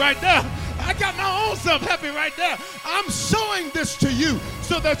happy right now. I got my own self happy right there. I'm showing this to you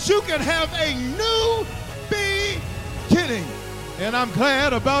so that you can have a new beginning. And I'm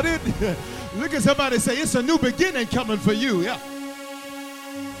glad about it. Look at somebody say, it's a new beginning coming for you. Yeah.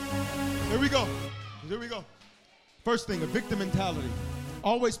 Here we go. Here we go. First thing, a victim mentality.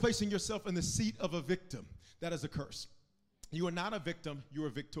 Always placing yourself in the seat of a victim. That is a curse. You are not a victim, you're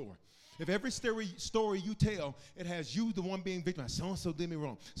a victor. If every story you tell, it has you, the one being victimized. So-and-so did me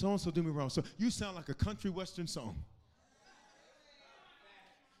wrong. So-and-so did me wrong. So you sound like a country western song.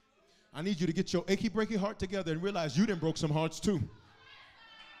 I need you to get your achy breaky heart together and realize you done broke some hearts too.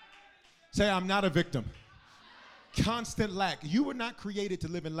 Say, I'm not a victim. Constant lack. You were not created to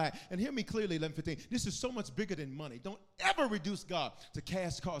live in lack. And hear me clearly, 11:15. This is so much bigger than money. Don't ever reduce God to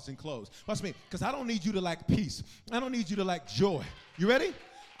cash, cars, and clothes. Watch me, because I don't need you to lack peace. I don't need you to lack joy. You ready?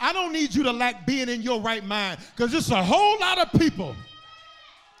 I don't need you to lack being in your right mind, because there's a whole lot of people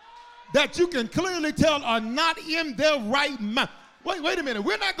that you can clearly tell are not in their right mind. Wait a minute.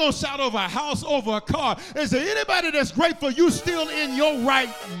 We're not going to shout over a house, over a car. Is there anybody that's grateful you still in your right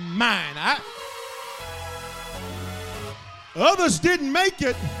mind? Others didn't make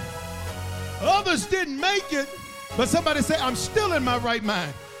it. Others didn't make it. But somebody say, I'm still in my right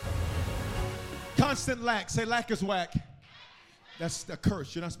mind. Constant lack. Say, lack is whack. That's a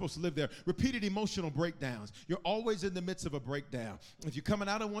curse. You're not supposed to live there. Repeated emotional breakdowns. You're always in the midst of a breakdown. If you're coming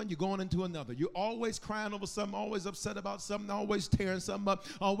out of one, you're going into another. You're always crying over something, always upset about something, always tearing something up,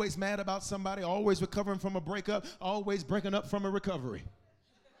 always mad about somebody, always recovering from a breakup, always breaking up from a recovery.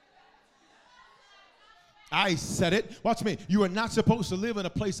 I said it. Watch me. You are not supposed to live in a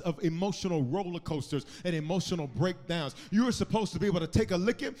place of emotional roller coasters and emotional breakdowns. You are supposed to be able to take a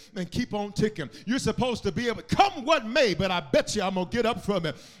licking and keep on ticking. You're supposed to be able to come what may, but I bet you I'm going to get up from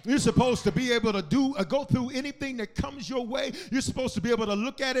it. You're supposed to be able to go through anything that comes your way. You're supposed to be able to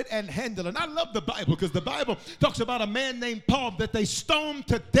look at it and handle it. And I love the Bible, because the Bible talks about a man named Paul that they stoned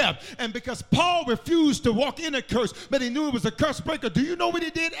to death. And because Paul refused to walk in a curse, but he knew it was a curse breaker, do you know what he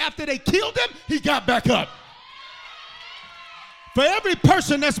did after they killed him? He got back up. For every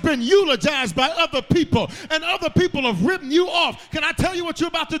person that's been eulogized by other people and other people have written you off, can I tell you what you're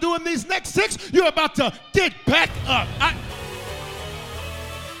about to do in these next 6? You're about to get back up.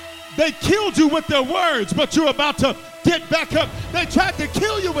 They killed you with their words, but you're about to get back up. They tried to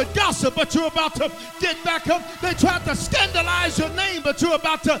kill you with gossip, but you're about to get back up. They tried to scandalize your name, but you're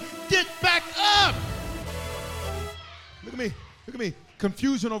about to get back up. Look at me. Look at me.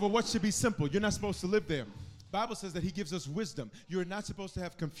 Confusion over what should be simple. You're not supposed to live there. Bible says that he gives us wisdom. You're not supposed to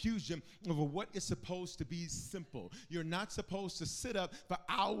have confusion over what is supposed to be simple. You're not supposed to sit up for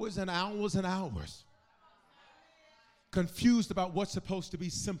hours and hours and hours confused about what's supposed to be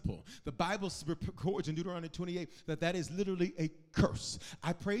simple. The Bible records in Deuteronomy 28 that is literally a curse.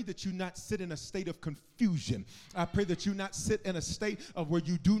 I pray that you not sit in a state of confusion. I pray that you not sit in a state of where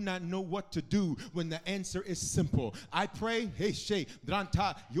you do not know what to do when the answer is simple. I pray, hey, Shay,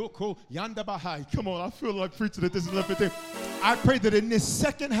 Dranta, Yoko, Yanda Bahai. Come on, I feel like preaching at this 11:15. I pray that in this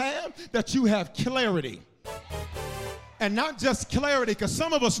second half that you have clarity. And not just clarity, because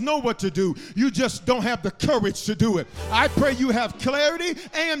some of us know what to do. You just don't have the courage to do it. I pray you have clarity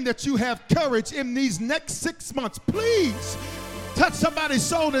and that you have courage in these next 6 months. Please touch somebody's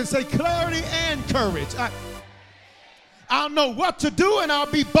shoulder and say clarity and courage. I'll know what to do and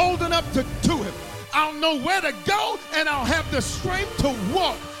I'll be bold enough to do it. I'll know where to go and I'll have the strength to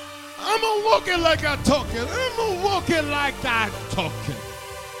walk. I'm a walking like I'm talking. I'm a walking like I'm talking.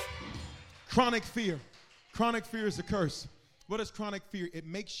 Chronic fear. Chronic fear is a curse. What is chronic fear? It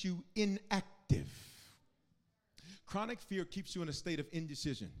makes you inactive. Chronic fear keeps you in a state of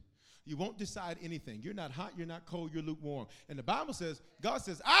indecision. You won't decide anything. You're not hot, you're not cold, you're lukewarm. And the Bible says, God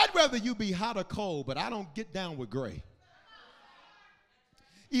says, I'd rather you be hot or cold, but I don't get down with gray.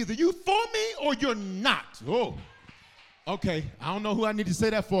 Either you for me or you're not. Oh, okay. I don't know who I need to say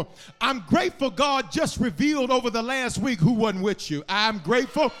that for. I'm grateful God just revealed over the last week who wasn't with you. I'm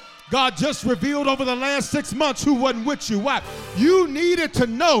grateful God just revealed over the last 6 months who wasn't with you. Why? You needed to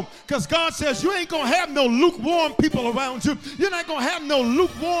know, because God says you ain't going to have no lukewarm people around you. You're not going to have no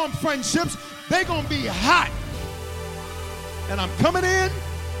lukewarm friendships. They're going to be hot. And I'm coming in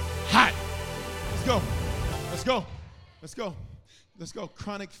hot. Let's go. Let's go. Let's go. Let's go.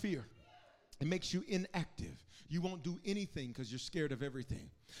 Chronic fear. It makes you inactive. You won't do anything because you're scared of everything.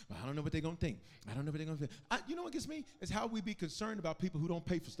 Well, I don't know what they're going to think. I don't know what they're going to think. You know what gets me? It's how we be concerned about people who don't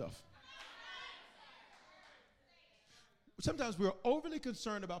pay for stuff. Sometimes we're overly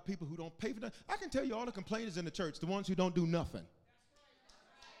concerned about people who don't pay for nothing. I can tell you all the complainers in the church, the ones who don't do nothing.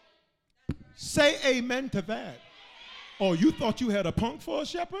 Say amen to that. Oh, you thought you had a punk for a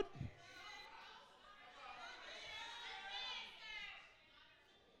shepherd?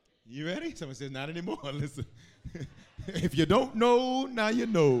 You ready? Someone says, not anymore. Listen, if you don't know, now you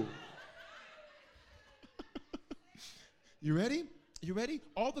know. You ready? You ready?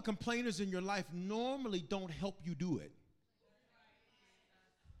 All the complainers in your life normally don't help you do it.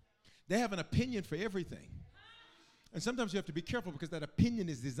 They have an opinion for everything. And sometimes you have to be careful because that opinion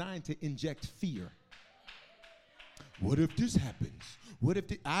is designed to inject fear. What if this happens? What if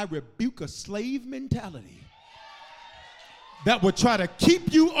I rebuke a slave mentality that would try to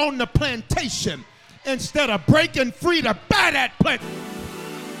keep you on the plantation instead of breaking free to buy that plant.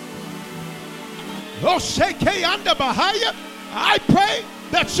 Oh, shake under Bahia. I pray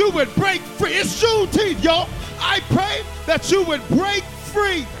that you would break free. It's Juneteenth, y'all. I pray that you would break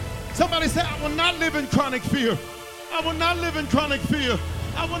free. Somebody say, I will not live in chronic fear. I will not live in chronic fear.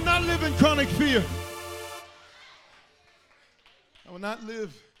 I will not live in chronic fear. I will not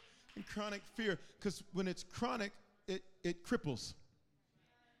live in chronic fear, because when it's chronic, it cripples.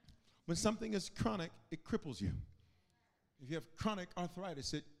 When something is chronic, it cripples you. If you have chronic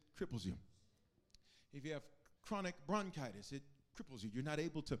arthritis, it cripples you. If you have chronic bronchitis, it cripples you. You're not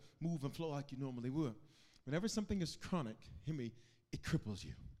able to move and flow like you normally would. Whenever something is chronic, hear me, it cripples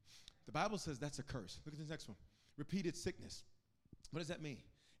you. The Bible says that's a curse. Look at this next one. Repeated sickness. What does that mean?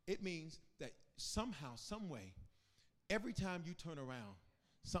 It means that somehow, some way, every time you turn around,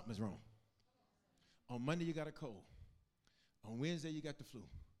 something is wrong. On Monday, you got a cold. On Wednesday, you got the flu.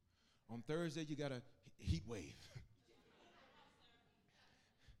 On Thursday, you got a heat wave.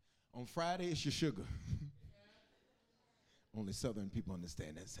 On Friday, it's your sugar. Only Southern people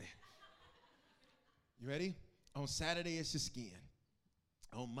understand that saying. You ready? On Saturday, it's your skin.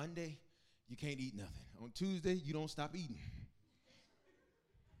 On Monday, you can't eat nothing. On Tuesday, you don't stop eating.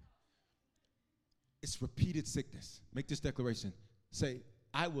 It's repeated sickness. Make this declaration. Say,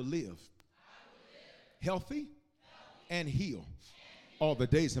 I will live, healthy, and heal all the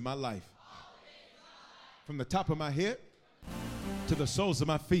days of my life. From the top of my head to the soles of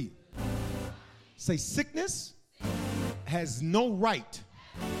my feet. Say, sickness has no right,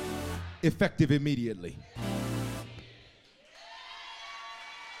 effective immediately.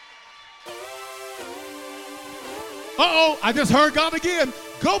 Uh-oh, I just heard God again.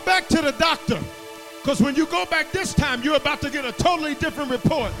 Go back to the doctor, because when you go back this time, you're about to get a totally different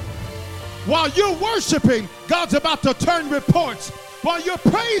report. While you're worshiping, God's about to turn reports. While you're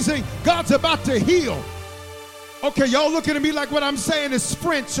praising, God's about to heal. Okay, y'all looking at me like what I'm saying is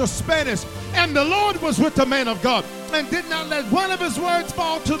French or Spanish. And the Lord was with the man of God and did not let one of his words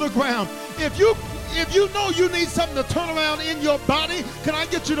fall to the ground. If you know you need something to turn around in your body, can I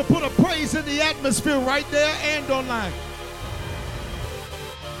get you to put a praise in the atmosphere right there and online?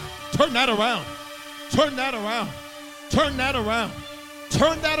 Turn that around. Turn that around. Turn that around.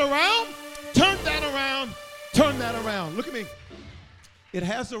 Turn that around. Turn that around. Turn that around. Look at me. It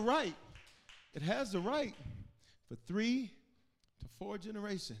has a right. It has a right for 3 to 4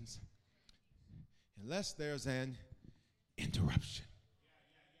 generations unless there's an interruption.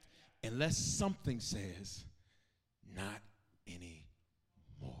 Unless something says, not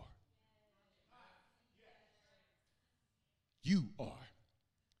anymore. You are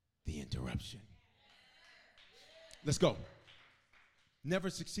the interruption. Let's go. Never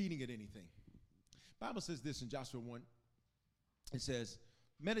succeeding at anything. The Bible says this in Joshua 1. It says,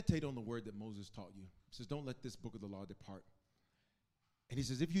 meditate on the word that Moses taught you. It says, don't let this book of the law depart. And he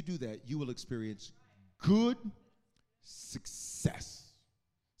says, if you do that, you will experience good success.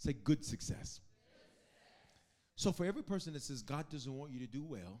 Say good success. So for every person that says God doesn't want you to do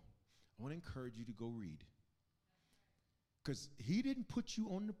well, I want to encourage you to go read. Because he didn't put you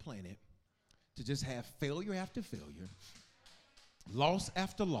on the planet to just have failure after failure, loss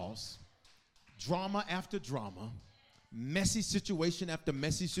after loss, drama after drama, messy situation after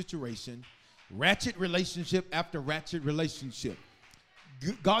messy situation, ratchet relationship after ratchet relationship.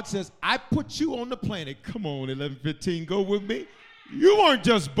 God says, I put you on the planet. Come on, 11:15, go with me. You weren't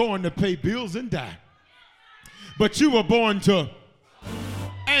just born to pay bills and die, but you were born to,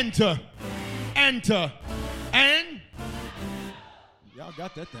 and y'all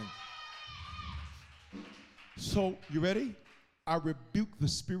got that thing. So, you ready? I rebuke the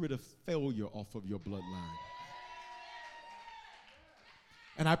spirit of failure off of your bloodline.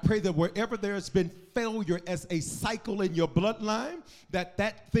 And I pray that wherever there has been failure as a cycle in your bloodline,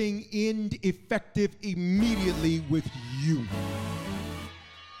 that thing end effective immediately with you.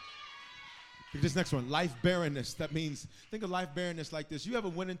 This next one, life barrenness. That means, think of life barrenness like this. You ever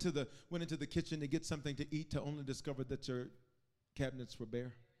went into the kitchen to get something to eat to only discover that your cabinets were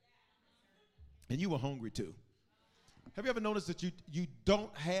bare? And you were hungry too. Have you ever noticed that you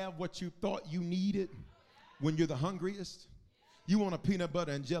don't have what you thought you needed when you're the hungriest? You want a peanut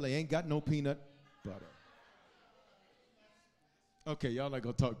butter and jelly, ain't got no peanut butter. Okay, y'all not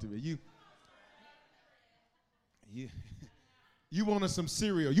gonna talk to me. You wanted some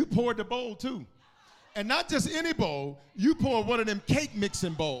cereal. You poured the bowl too. And not just any bowl, you poured one of them cake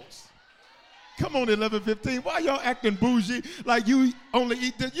mixing bowls. Come on, 11:15. Why y'all acting bougie like you only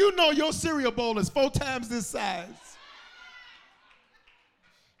eat this? You know your cereal bowl is 4 times this size.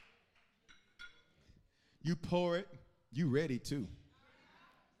 You pour it, you ready too.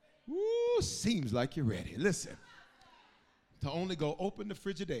 Woo, seems like you're ready. Listen, to only go open the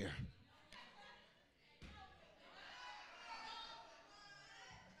Frigidaire.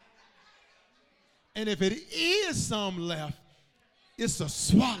 And if it is some left, it's a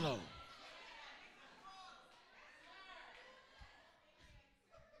swallow.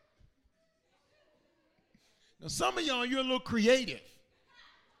 Now, some of y'all, you're a little creative.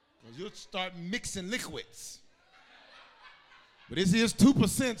 Because you'll start mixing liquids. But this is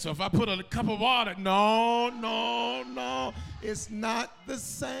 2%, so if I put a cup of water, no, it's not the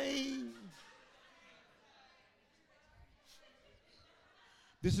same.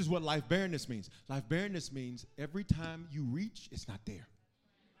 This is what life barrenness means. Life barrenness means every time you reach, it's not there.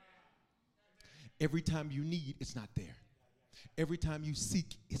 Every time you need, it's not there. Every time you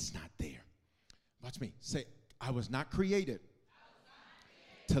seek, it's not there. Watch me. Say, I was not created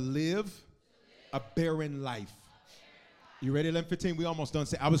to live a barren life. You ready, 11:15? We almost done.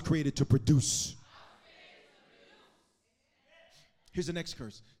 Say, I was created to produce. Here's the next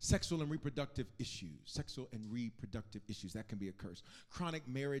curse. Sexual and reproductive issues. Sexual and reproductive issues. That can be a curse. Chronic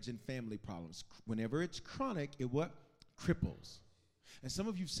marriage and family problems. Whenever it's chronic, it what? Cripples. And some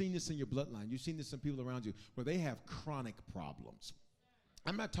of you have seen this in your bloodline. You've seen this in people around you where they have chronic problems.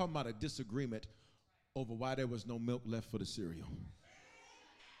 I'm not talking about a disagreement over why there was no milk left for the cereal.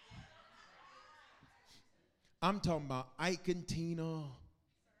 I'm talking about Ike and Tina.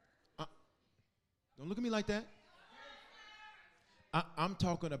 Don't look at me like that. I'm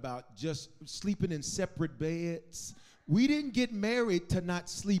talking about just sleeping in separate beds. We didn't get married to not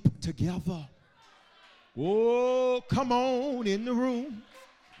sleep together. Oh, come on in the room.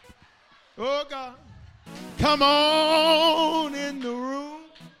 Oh, God. Come on in the room.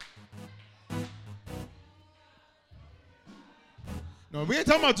 No, we ain't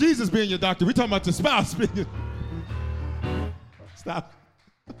talking about Jesus being your doctor. We're talking about the spouse being your... Stop.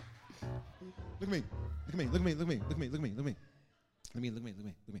 Look at me. Look at me. Look at me. Look at me. Look at me. Look at me. Look at me. Look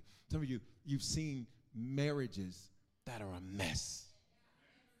at me. Some of you, you've seen marriages that are a mess.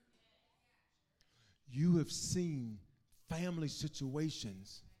 You have seen family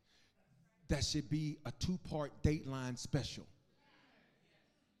situations that should be a 2-part Dateline special.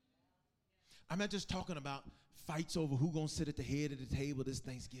 I'm not just talking about fights over who's going to sit at the head of the table this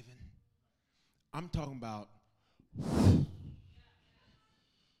Thanksgiving. I'm talking about,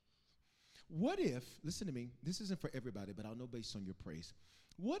 what if, listen to me, this isn't for everybody, but I'll know based on your praise.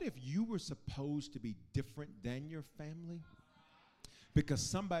 What if you were supposed to be different than your family because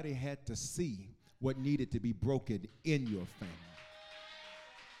somebody had to see what needed to be broken in your family?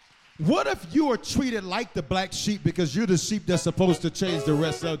 What if you are treated like the black sheep because you're the sheep that's supposed to change the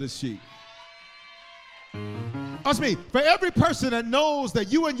rest of the sheep? Ask me, for every person that knows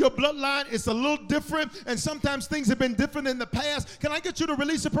that you and your bloodline is a little different and sometimes things have been different in the past, can I get you to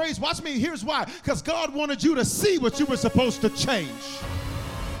release a praise? Watch me, here's why. Because God wanted you to see what you were supposed to change.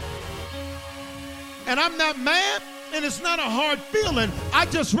 And I'm not mad, and it's not a hard feeling. I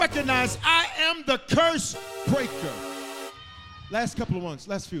just recognize I am the curse breaker. Last couple of ones,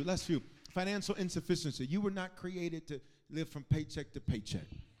 last few. Financial insufficiency. You were not created to live from paycheck to paycheck.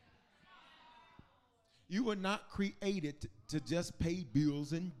 You were not created to just pay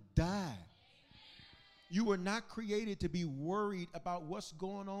bills and die. You were not created to be worried about what's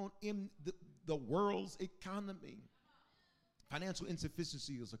going on in the world's economy. Financial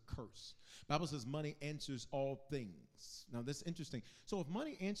insufficiency is a curse. The Bible says money answers all things. Now, that's interesting. So if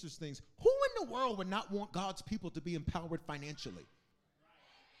money answers things, who in the world would not want God's people to be empowered financially?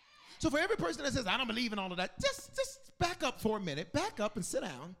 So for every person that says, I don't believe in all of that, just back up for a minute. Back up and sit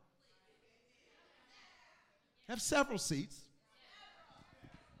down. Have several seats.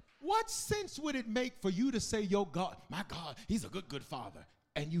 What sense would it make for you to say, yo, God, my God, he's a good father,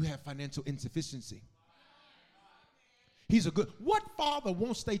 and you have financial insufficiency? What father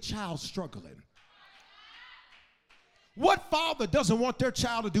wants their child struggling? What father doesn't want their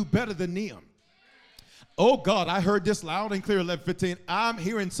child to do better than them? Oh, God, I heard this loud and clear, 11:15. I'm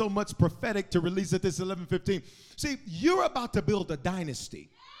hearing so much prophetic to release at this 11:15. See, you're about to build a dynasty.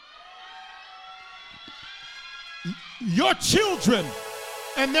 Your children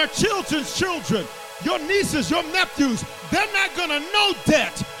and their children's children, your nieces, your nephews, they're not going to know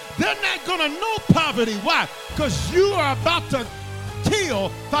debt. They're not going to know poverty. Why? Because you are about to kill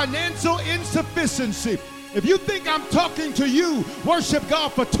financial insufficiency. If you think I'm talking to you, worship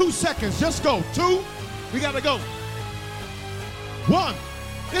God for 2 seconds. Just go. 2. We got to go. 1.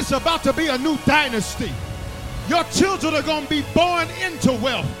 It's about to be a new dynasty. Your children are going to be born into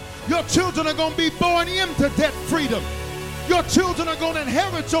wealth. Your children are going to be born into debt freedom. Your children are going to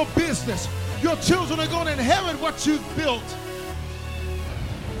inherit your business. Your children are going to inherit what you've built.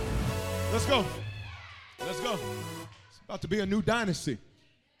 Let's go. Let's go. It's about to be a new dynasty.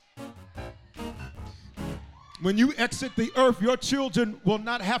 When you exit the earth, your children will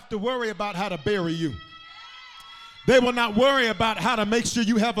not have to worry about how to bury you. They will not worry about how to make sure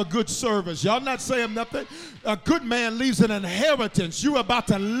you have a good service. Y'all not saying nothing? A good man leaves an inheritance. You're about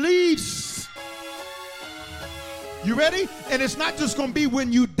to leave. You ready? And it's not just going to be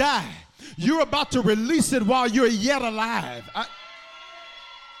when you die. You're about to release it while you're yet alive.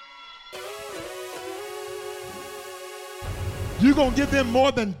 You're going to give them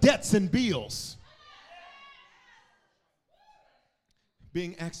more than debts and bills.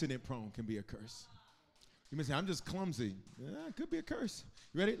 Being accident prone can be a curse. You may say, I'm just clumsy. Yeah, it could be a curse.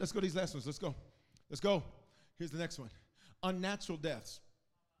 You ready? Let's go to these last ones. Let's go. Let's go. Here's the next one. Unnatural deaths.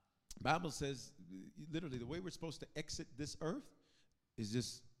 The Bible says, literally, the way we're supposed to exit this earth is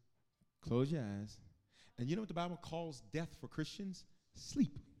just close your eyes. And you know what the Bible calls death for Christians?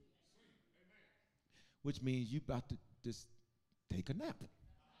 Sleep. Which means you're about to just take a nap.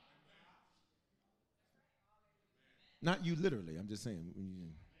 Not you literally, I'm just saying.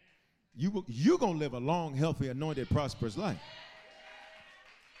 You're going to live a long, healthy, anointed, prosperous life.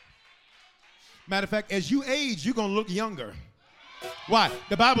 Matter of fact, as you age, you're going to look younger. Why?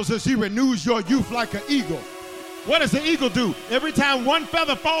 The Bible says he renews your youth like an eagle. What does the eagle do? Every time one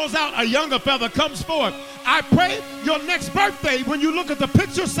feather falls out, a younger feather comes forth. I pray your next birthday, when you look at the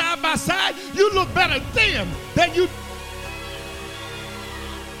picture side by side, you look better then than you.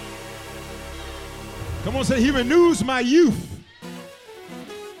 Come on, say, he renews my youth.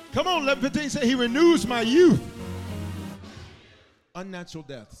 Come on, 11:15, say, he renews my youth. Unnatural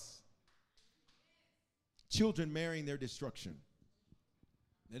deaths. Children marrying their destruction.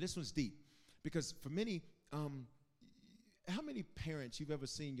 Now, this one's deep. Because for many, how many parents you've ever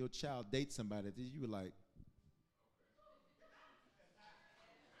seen your child date somebody that you were like,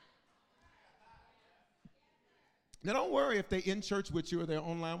 now don't worry if they're in church with you or they're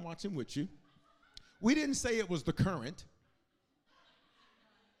online watching with you. We didn't say it was the current.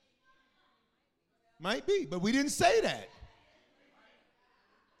 Might be, but we didn't say that.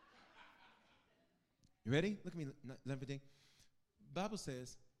 You ready? Look at me, 11:15. Bible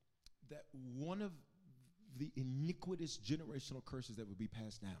says that one of the iniquitous generational curses that would be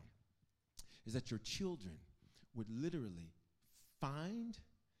passed down is that your children would literally find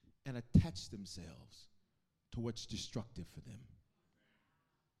and attach themselves to what's destructive for them.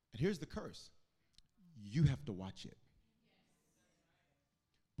 And here's the curse. You have to watch it.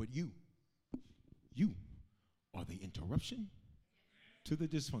 But you are the interruption to the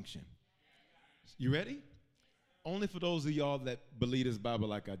dysfunction. You ready? Only for those of y'all that believe this Bible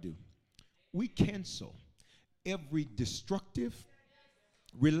like I do. We cancel every destructive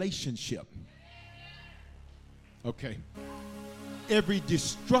relationship. Okay. Every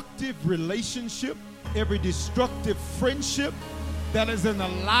destructive relationship, every destructive friendship that is in the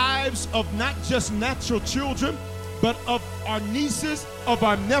lives of not just natural children, but of our nieces, of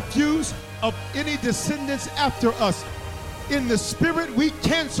our nephews, of any descendants after us. In the spirit, we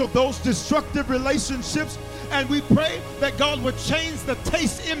cancel those destructive relationships, and we pray that God would change the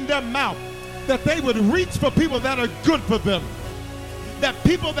taste in their mouth, that they would reach for people that are good for them, that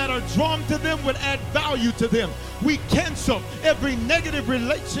people that are drawn to them would add value to them. We cancel every negative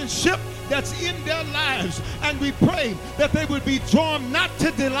relationship that's in their lives, and we pray that they would be drawn not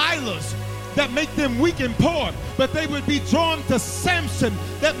to Delilahs that make them weak and poor, but they would be drawn to Samson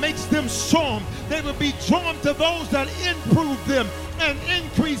that makes them strong. They would be drawn to those that improve them and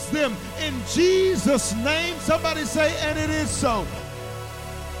increase them. In Jesus' name, somebody say, and it is so.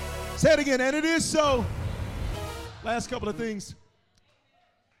 Say it again, and it is so. Last couple of things.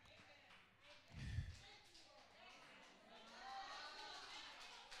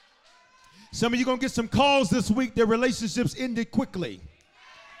 Some of you going to get some calls this week. Their relationships ended quickly.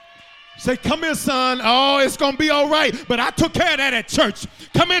 Say, come here, son. Oh, it's going to be all right. But I took care of that at church.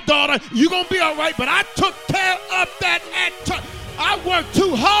 Come here, daughter. You're going to be all right. But I took care of that at church. I worked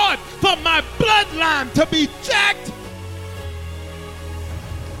too hard for my bloodline to be jacked.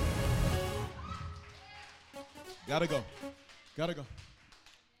 Gotta go. Gotta go.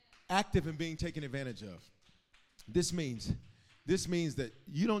 Active and being taken advantage of. This means that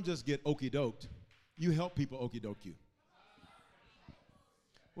you don't just get okey-doked. You help people okey-doke you.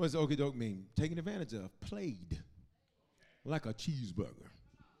 What does okie doke mean? Taken advantage of, played like a cheeseburger.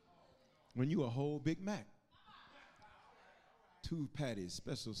 When you a whole Big Mac, 2 patties,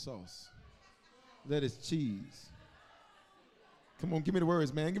 special sauce, lettuce, cheese. Come on, give me the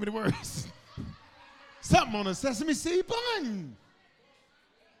words, man. Give me the words. Something on a sesame seed bun.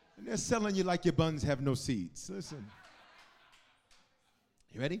 And they're selling you like your buns have no seeds. Listen.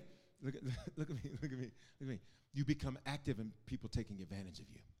 You ready? Look at me, look at me. You become active in people taking advantage of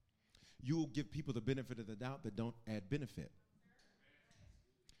you. You will give people the benefit of the doubt that don't add benefit.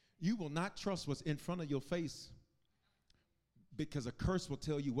 You will not trust what's in front of your face because a curse will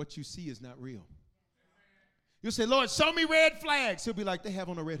tell you what you see is not real. You'll say, Lord, show me red flags. He'll be like, they have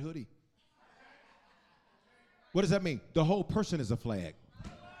on a red hoodie. What does that mean? The whole person is a flag.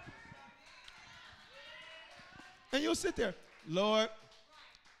 And you'll sit there, Lord,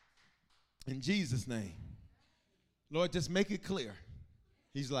 in Jesus' name, Lord, just make it clear.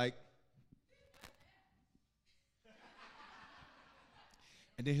 He's like,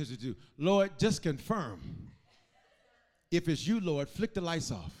 and then here's what you do. Lord, just confirm. If it's you, Lord, flick the lights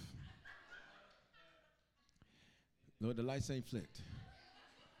off. Lord, the lights ain't flicked.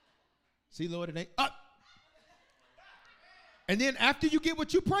 See, Lord, it ain't up. And then after you get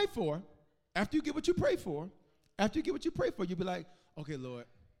what you pray for, you'll be like, okay, Lord,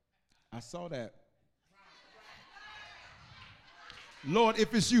 I saw that. Lord,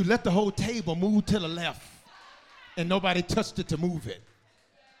 if it's you, let the whole table move to the left and nobody touched it to move it.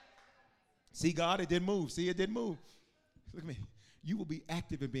 See, God, it didn't move. See, it didn't move. Look at me. You will be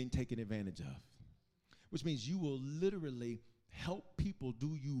active in being taken advantage of, which means you will literally help people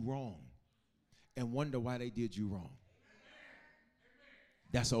do you wrong and wonder why they did you wrong.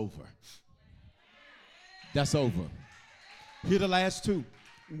 That's over. That's over. Here are the last 2.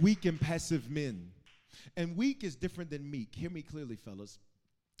 Weak and passive men. And weak is different than meek. Hear me clearly, fellas.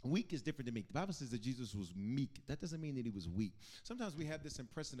 Weak is different than meek. The Bible says that Jesus was meek. That doesn't mean that he was weak. Sometimes we have this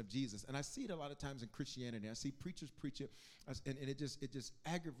impression of Jesus, and I see it a lot of times in Christianity. I see preachers preach it, and it just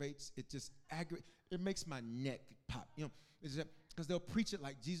aggravates. It makes my neck pop. You know, because they'll preach it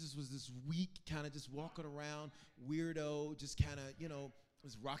like Jesus was this weak, kind of just walking around, weirdo, just kind of,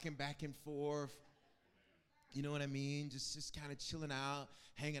 was rocking back and forth. You know what I mean? Just kind of chilling out,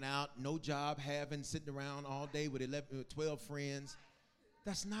 hanging out, no job having, sitting around all day with 12 friends.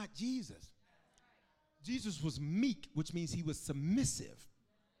 That's not Jesus. Jesus was meek, which means he was submissive,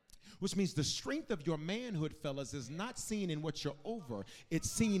 which means the strength of your manhood, fellas, is not seen in what you're over. It's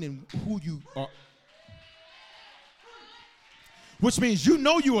seen in who you are. Which means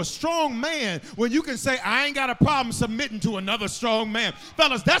you're a strong man when you can say, I ain't got a problem submitting to another strong man.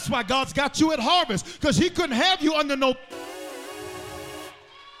 Fellas, that's why God's got you at Harvest, because he couldn't have you under no...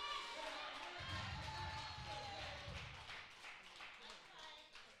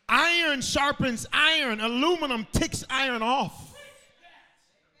 Iron sharpens iron. Aluminum ticks iron off.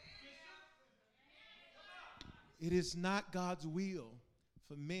 It is not God's will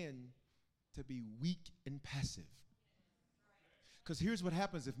for men to be weak and passive. Because here's what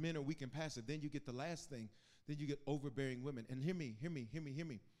happens if men are weak and passive. Then you get the last thing. Then you get overbearing women. And hear me.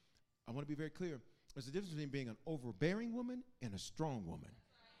 I want to be very clear. There's a difference between being an overbearing woman and a strong woman.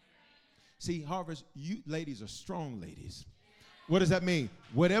 See, Harvest, you ladies are strong ladies. What does that mean?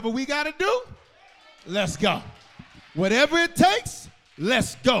 Whatever we got to do, let's go. Whatever it takes,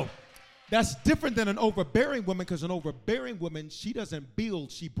 let's go. That's different than an overbearing woman, because an overbearing woman, she doesn't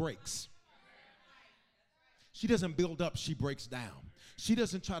build, she breaks. She doesn't build up, she breaks down. She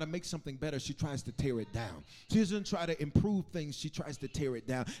doesn't try to make something better, she tries to tear it down. She doesn't try to improve things, she tries to tear it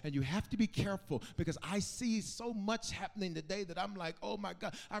down. And you have to be careful, because I see so much happening today that I'm like, oh my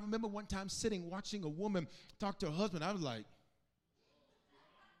God. I remember one time watching a woman talk to her husband. I was like,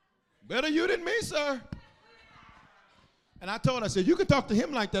 better you than me, sir. And I told her, I said, you can talk to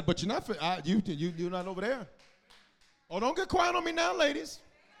him like that, but you're not, you're not over there. Oh, don't get quiet on me now, ladies.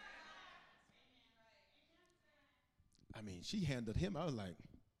 I mean, she handled him. I was like,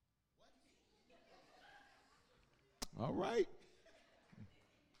 all right.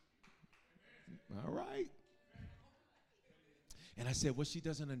 All right. And I said, what she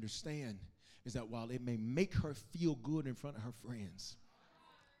doesn't understand is that while it may make her feel good in front of her friends,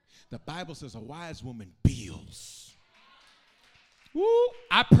 the Bible says a wise woman builds. Woo!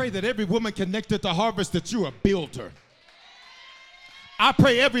 I pray that every woman connected to Harvest, that you're a builder. I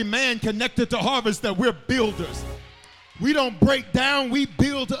pray every man connected to Harvest that we're builders. We don't break down, we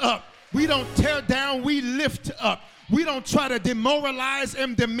build up. We don't tear down, we lift up. We don't try to demoralize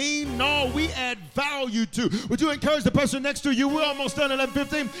and demean. No, we add value to. Would you encourage the person next to you? We're almost done at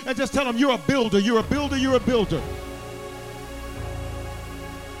 11:15, and just tell them you're a builder, you're a builder, you're a builder.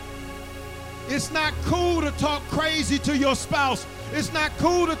 It's not cool to talk crazy to your spouse. It's not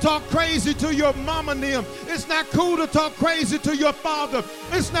cool to talk crazy to your mama and them. It's not cool to talk crazy to your father.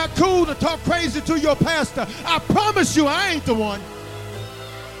 It's not cool to talk crazy to your pastor. I promise you, I ain't the one.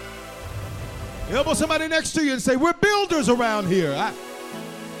 Elbow somebody next to you and say, we're builders around here.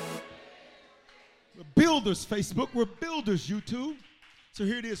 We're builders, Facebook. We're builders, YouTube. So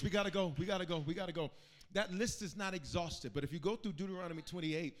here it is. We got to go. We got to go. We got to go. That list is not exhaustive, but if you go through Deuteronomy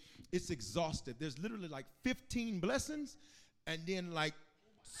 28, it's exhaustive. There's literally like 15 blessings, and then like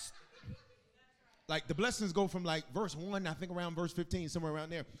the blessings go from like verse 1, I think around verse 15, somewhere around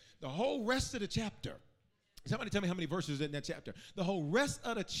there. The whole rest of the chapter, somebody tell me how many verses in that chapter. The whole rest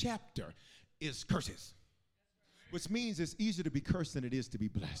of the chapter is curses, which means it's easier to be cursed than it is to be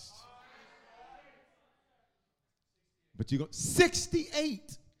blessed. But you go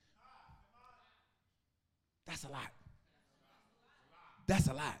 68. That's a lot. That's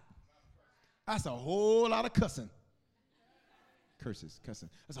a lot. That's a whole lot of cussing. Curses, cussing.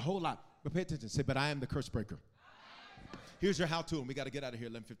 That's a whole lot. But pay attention. Say, but I am the curse breaker. Here's your how-to, and we got to get out of here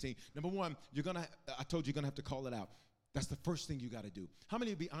 11:15. Number one, I told you you're going to have to call it out. That's the first thing you got to do. How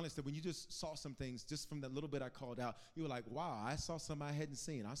many of you be honest that when you just saw some things, just from that little bit I called out, you were like, wow, I saw something I hadn't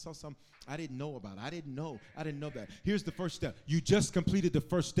seen. I saw something I didn't know about. I didn't know that. Here's the first step. You just completed the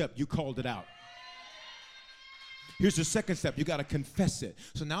first step. You called it out. Here's the second step. You got to confess it.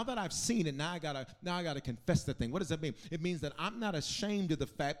 So now that I've seen it, now I gotta confess the thing. What does that mean? It means that I'm not ashamed of the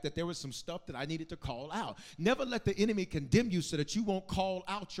fact that there was some stuff that I needed to call out. Never let the enemy condemn you so that you won't call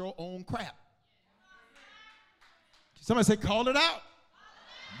out your own crap. Somebody say, call it out.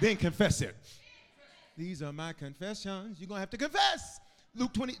 Then confess it. These are my confessions. You're going to have to confess.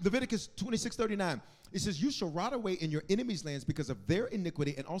 Leviticus 26:39. It says, you shall rot away in your enemies' lands because of their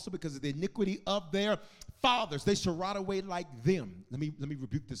iniquity and also because of the iniquity of their fathers. They shall rot away like them. Let me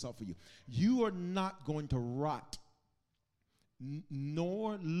rebuke this off for you. You are not going to rot,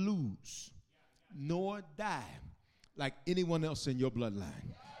 nor lose, nor die like anyone else in your bloodline.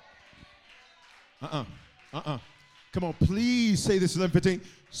 Come on, please say this 11:15.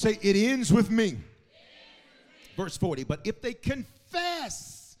 Say, it ends with me. Verse 40. But if they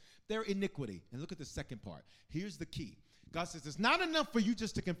confess their iniquity, and look at the second part. Here's the key. God says it's not enough for you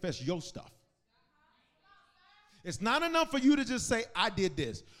just to confess your stuff. It's not enough for you to just say, I did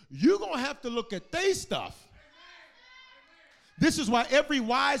this. You're going to have to look at their stuff. This is why every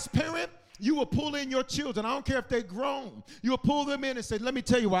wise parent, you will pull in your children. I don't care if they're grown. You will pull them in and say, let me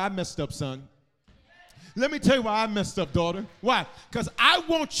tell you why I messed up, son. Let me tell you why I messed up, daughter. Why? Because I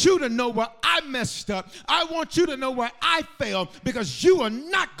want you to know where I messed up. I want you to know where I failed, because you are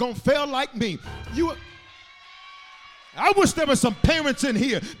not going to fail like me. I wish there were some parents in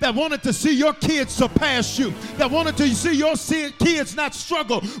here that wanted to see your kids surpass you, that wanted to see your kids not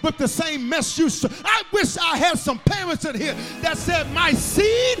struggle with the same mess you. I wish I had some parents in here that said, my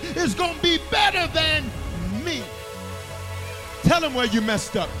seed is going to be better than me. Tell them where you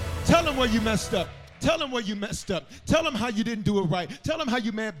messed up. Tell them where you messed up. Tell them where you messed up. Tell them how you didn't do it right. Tell them how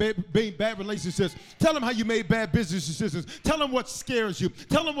you made bad relationships. Tell them how you made bad business decisions. Tell them what scares you.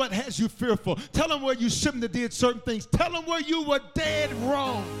 Tell them what has you fearful. Tell them where you shouldn't have did certain things. Tell them where you were dead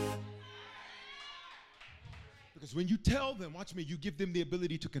wrong. Because when you tell them, watch me, you give them the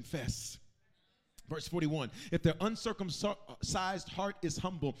ability to confess. Verse 41, if their uncircumcised heart is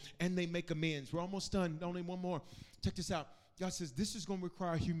humble and they make amends. We're almost done. Only one more. Check this out. God says this is going to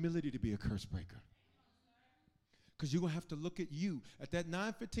require humility to be a curse breaker. Because you're going to have to look at you. At that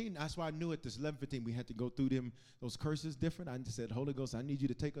 9:15, that's why I knew at this 11:15 we had to go through those curses different. I just said, Holy Ghost, I need you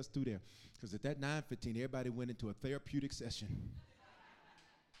to take us through there. Because at that 9:15, everybody went into a therapeutic session.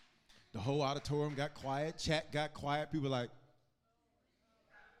 The whole auditorium got quiet. Chat got quiet. People were like.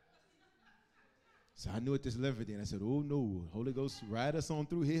 So I knew at this 11:15, I said, oh, no, Holy Ghost, ride us on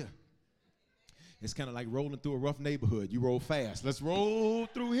through here. It's kind of like rolling through a rough neighborhood. You roll fast. Let's roll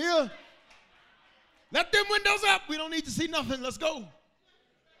through here. Let them windows up. We don't need to see nothing. Let's go.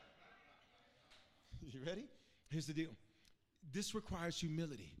 You ready? Here's the deal. This requires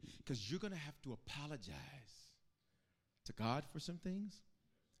humility, because you're going to have to apologize to God for some things,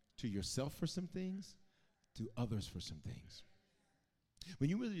 to yourself for some things, to others for some things. When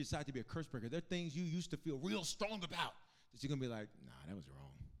you really decide to be a curse breaker, there are things you used to feel real strong about that you're going to be like, nah, that was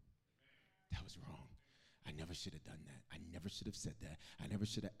wrong. That was wrong. I never should have done that. I never should have said that. I never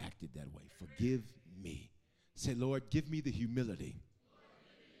should have acted that way. Forgive me. Say, Lord, give me the humility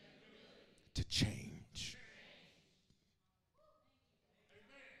to change.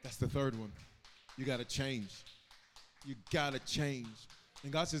 That's the third one. You got to change. You got to change.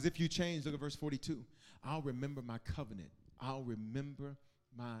 And God says, if you change, look at verse 42. I'll remember my covenant. I'll remember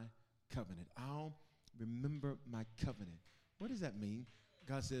my covenant. I'll remember my covenant. What does that mean?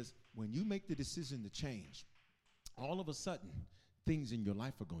 God says, when you make the decision to change, all of a sudden, things in your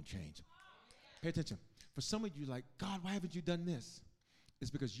life are going to change. Pay attention. For some of you, like, God, why haven't you done this? It's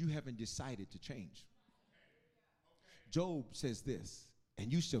because you haven't decided to change. Job says this,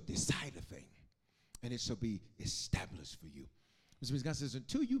 and you shall decide a thing, and it shall be established for you. Which means God says,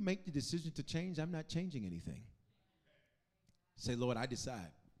 until you make the decision to change, I'm not changing anything. Say, Lord, I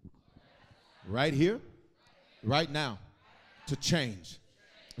decide right here, right now, to change.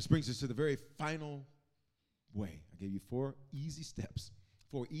 This brings us to the very final way. I gave you 4 easy steps,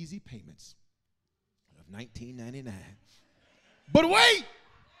 4 easy payments of $19.99. But wait!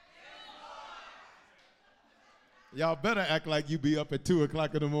 Y'all better act like you be up at 2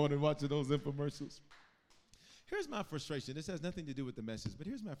 o'clock in the morning watching those infomercials. Here's my frustration. This has nothing to do with the message, but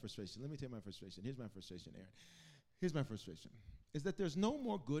here's my frustration. Let me tell you my frustration. Here's my frustration, Aaron. Here's my frustration. Is that there's no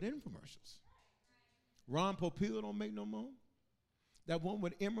more good infomercials. Ron Popeil don't make no more. That one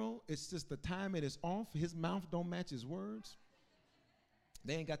with Emerald, it's just the time it is off. His mouth don't match his words.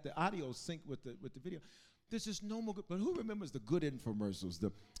 They ain't got the audio synced with the video. There's just no more good. But who remembers the good infomercials?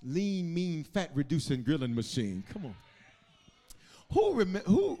 The lean, mean, fat reducing grilling machine. Come on.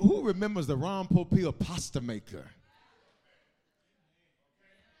 Who remembers the Ron Popeil pasta maker?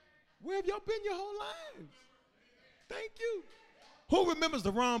 Where have y'all been your whole lives? Thank you. Who remembers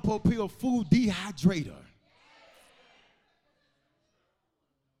the Ron Popeil food dehydrator?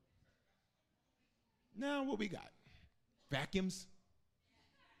 Now what we got? Vacuums?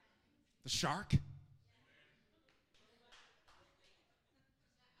 The shark?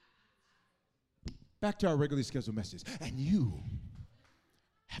 Back to our regularly scheduled message. And you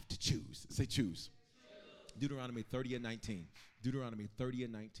have to choose. Say choose. Deuteronomy 30 and 19. Deuteronomy 30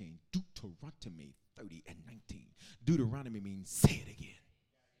 and 19. Deuteronomy 30 and 19. Deuteronomy means say it again.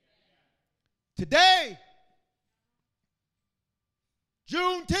 Today,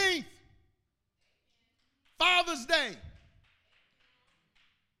 Juneteenth, Father's Day,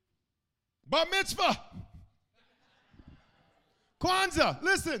 Bar Mitzvah, Kwanzaa.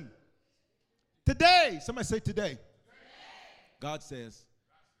 Listen. Today, somebody say today. God says,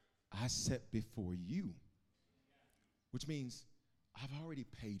 I set before you, which means I've already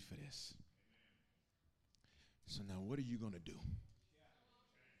paid for this. So now what are you going to do?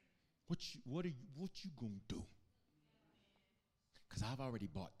 What you going to do? Because I've already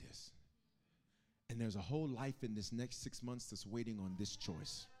bought this. And there's a whole life in this next 6 months that's waiting on this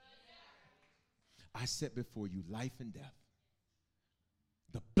choice. I set before you life and death,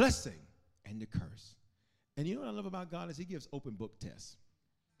 the blessing and the curse. And you know what I love about God is he gives open book tests.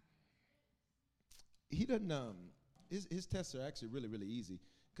 He doesn't, his tests are actually really, really easy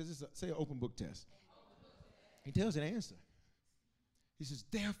because it's, say, an open book test. He tells you the answer. He says,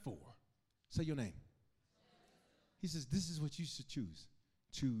 therefore, say your name. He says, this is what you should choose.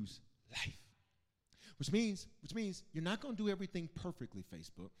 Choose life. Which means you're not going to do everything perfectly,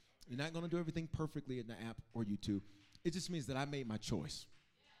 Facebook. You're not going to do everything perfectly in the app or YouTube. It just means that I made my choice.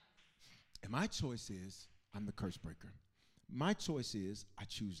 And my choice is I'm the curse breaker. My choice is I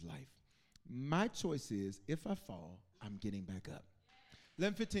choose life. My choice is if I fall, I'm getting back up.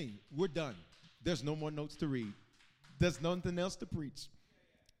 11:15, we're done. There's no more notes to read. There's nothing else to preach.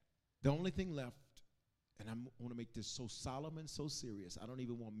 The only thing left, and I want to make this so solemn and so serious, I don't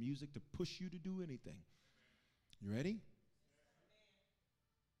even want music to push you to do anything. You ready?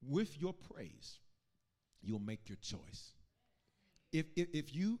 With your praise, you'll make your choice.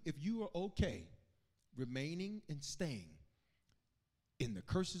 If you are okay remaining and staying in the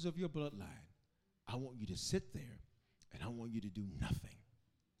curses of your bloodline, I want you to sit there and I want you to do nothing.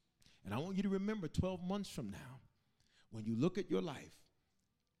 And I want you to remember 12 months from now, when you look at your life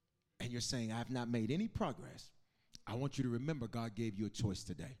and you're saying, I have not made any progress, I want you to remember God gave you a choice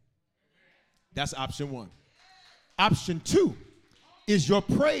today. That's option 1. Option 2 is your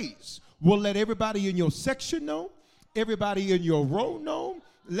praise will let everybody in your section know, everybody in your row know,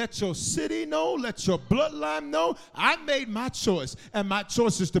 let your city know, let your bloodline know. I made my choice, and my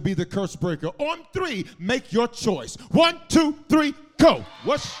choice is to be the curse breaker. On 3, make your choice. 1, 2, 3, go.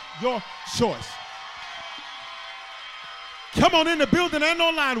 What's your choice? Come on in the building and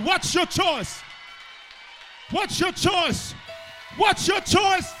online. What's your choice? What's your choice? What's your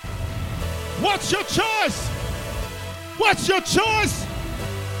choice? What's your choice? What's your choice?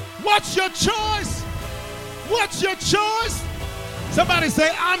 What's your choice? What's your choice? Somebody say,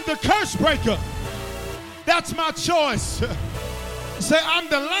 I'm the curse breaker. That's my choice. Say, I'm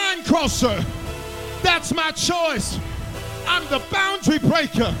the line crosser. That's my choice. I'm the boundary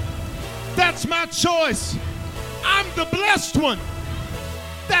breaker. That's my choice. I'm the blessed one.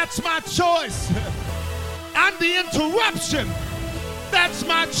 That's my choice. I'm the interruption. That's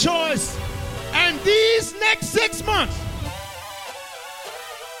my choice. And these next 6 months,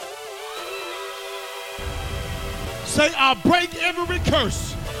 say, I'll break every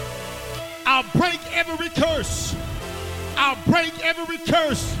curse. I'll break every curse. I'll break every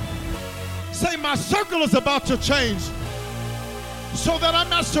curse. Say, my circle is about to change so that I'm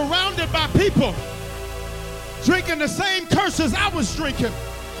not surrounded by people drinking the same curses I was drinking.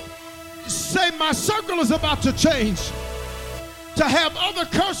 Say, my circle is about to change to have other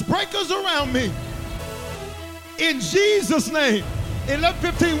curse breakers around me. In Jesus' name.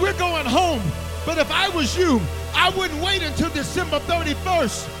 11:15, we're going home. But if I was you, I wouldn't wait until December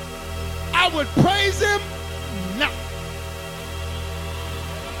 31st. I would praise him now.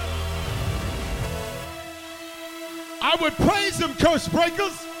 I would praise him, curse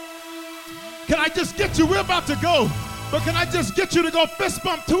breakers. Can I just get you? We're about to go. But can I just get you to go fist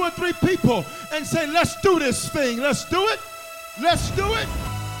bump 2 or 3 people and say, let's do this thing. Let's do it. Let's do it.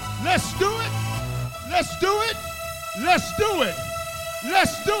 Let's do it. Let's do it. Let's do it.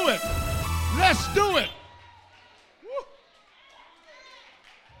 Let's do it. Let's do it. Woo.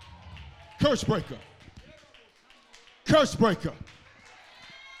 Curse breaker. Curse breaker.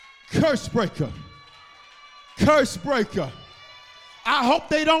 Curse breaker. Curse breaker. I hope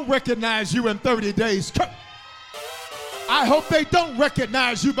they don't recognize you in 30 days. I hope they don't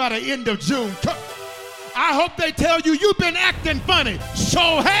recognize you by the end of June. I hope they tell you you've been acting funny.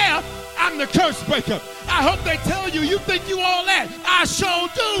 Sure have. I'm the curse breaker. I hope they tell you you think you all that. I sure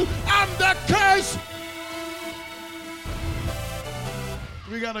do. I'm the curse.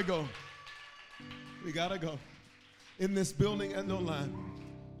 We gotta go. We gotta go. In this building and online.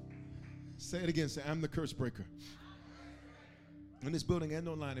 Say it again. Say, I'm the curse breaker. In this building and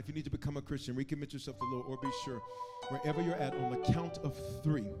online, if you need to become a Christian, recommit yourself to the Lord, or be sure, wherever you're at, on the count of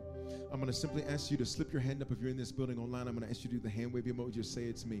 3, I'm going to simply ask you to slip your hand up. If you're in this building online, I'm going to ask you to do the hand wave emoji or say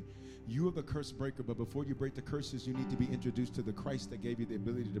it's me. You are the curse breaker, but before you break the curses, you need to be introduced to the Christ that gave you the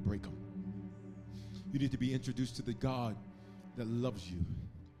ability to break them. You need to be introduced to the God that loves you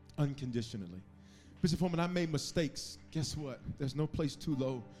unconditionally. Bishop Foreman, I made mistakes. Guess what? There's no place too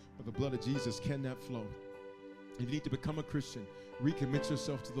low where the blood of Jesus cannot flow. If you need to become a Christian, recommit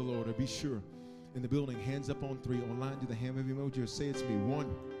yourself to the Lord, or be sure. In the building, hands up on 3. Online, do the hand wave emoji or say it's me. 1.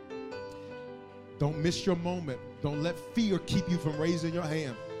 Don't miss your moment. Don't let fear keep you from raising your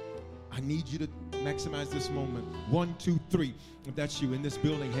hand. I need you to maximize this moment. 1, 2, 3. If that's you in this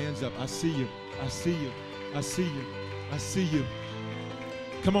building, hands up. I see you. I see you. I see you. I see you.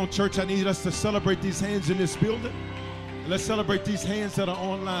 Come on, church. I need us to celebrate these hands in this building. Let's celebrate these hands that are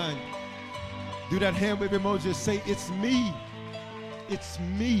online. Do that hand wave emoji and say, it's me. It's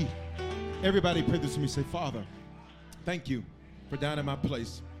me. Everybody pray this with me. Say, Father, thank you for dying in my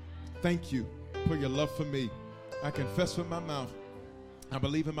place. Thank you for your love for me. I confess with my mouth, I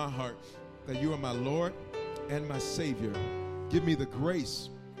believe in my heart that you are my Lord and my Savior. Give me the grace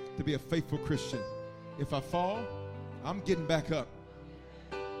to be a faithful Christian. If I fall, I'm getting back up.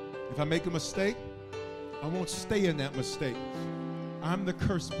 If I make a mistake, I won't stay in that mistake. I'm the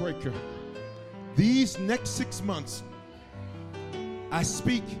curse breaker. These next 6 months, I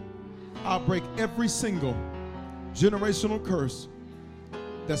speak, I'll break every single generational curse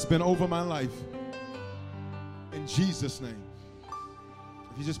that's been over my life. In Jesus' name.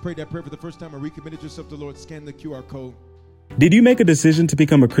 If you just prayed that prayer for the first time or recommitted yourself to the Lord, scan the QR code. Did you make a decision to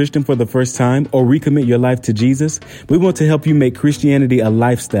become a Christian for the first time or recommit your life to Jesus? We want to help you make Christianity a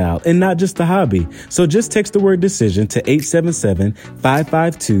lifestyle and not just a hobby. So just text the word decision to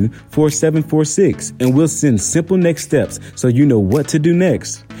 877-552-4746 and we'll send simple next steps so you know what to do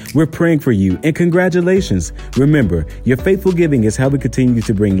next. We're praying for you and congratulations. Remember, your faithful giving is how we continue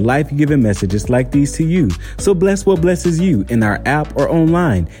to bring life-giving messages like these to you. So bless what blesses you in our app or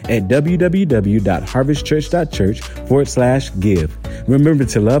online at www.harvestchurch.church/give. Remember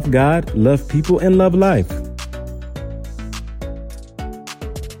to love God, love people, and love life.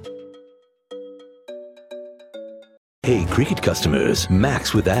 Hey, Cricket customers,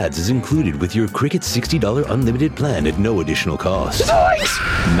 Max with ads is included with your Cricket $60 unlimited plan at no additional cost. Nice!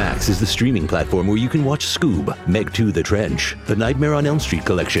 Max is the streaming platform where you can watch Scoob, Meg 2 The Trench, The Nightmare on Elm Street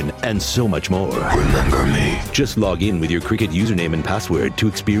collection, and so much more. Remember me. Just log in with your Cricket username and password to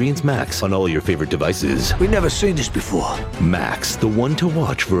experience Max on all your favorite devices. We've never seen this before. Max, the one to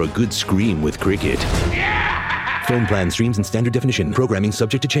watch for a good scream with Cricket. Yeah! Phone plan streams in standard definition. Programming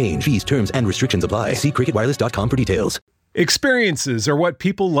subject to change. Fees, terms, and restrictions apply. See cricketwireless.com for details. Experiences are what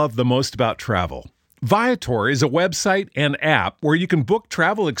people love the most about travel. Viator is a website and app where you can book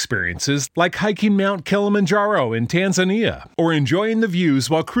travel experiences like hiking Mount Kilimanjaro in Tanzania or enjoying the views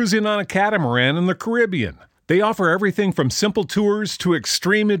while cruising on a catamaran in the Caribbean. They offer everything from simple tours to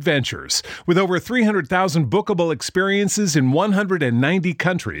extreme adventures. With over 300,000 bookable experiences in 190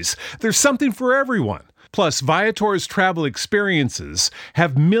 countries, there's something for everyone. Plus, Viator's travel experiences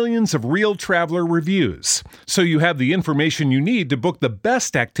have millions of real traveler reviews, so you have the information you need to book the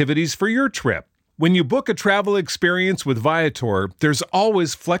best activities for your trip. When you book a travel experience with Viator, there's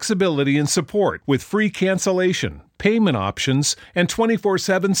always flexibility and support with free cancellation, payment options, and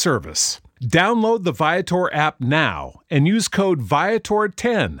 24/7 service. Download the Viator app now and use code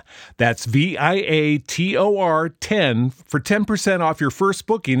Viator10. That's Viator 10 for 10% off your first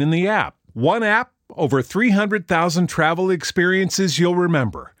booking in the app. One app, over 300,000 travel experiences you'll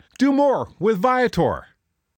remember. Do more with Viator.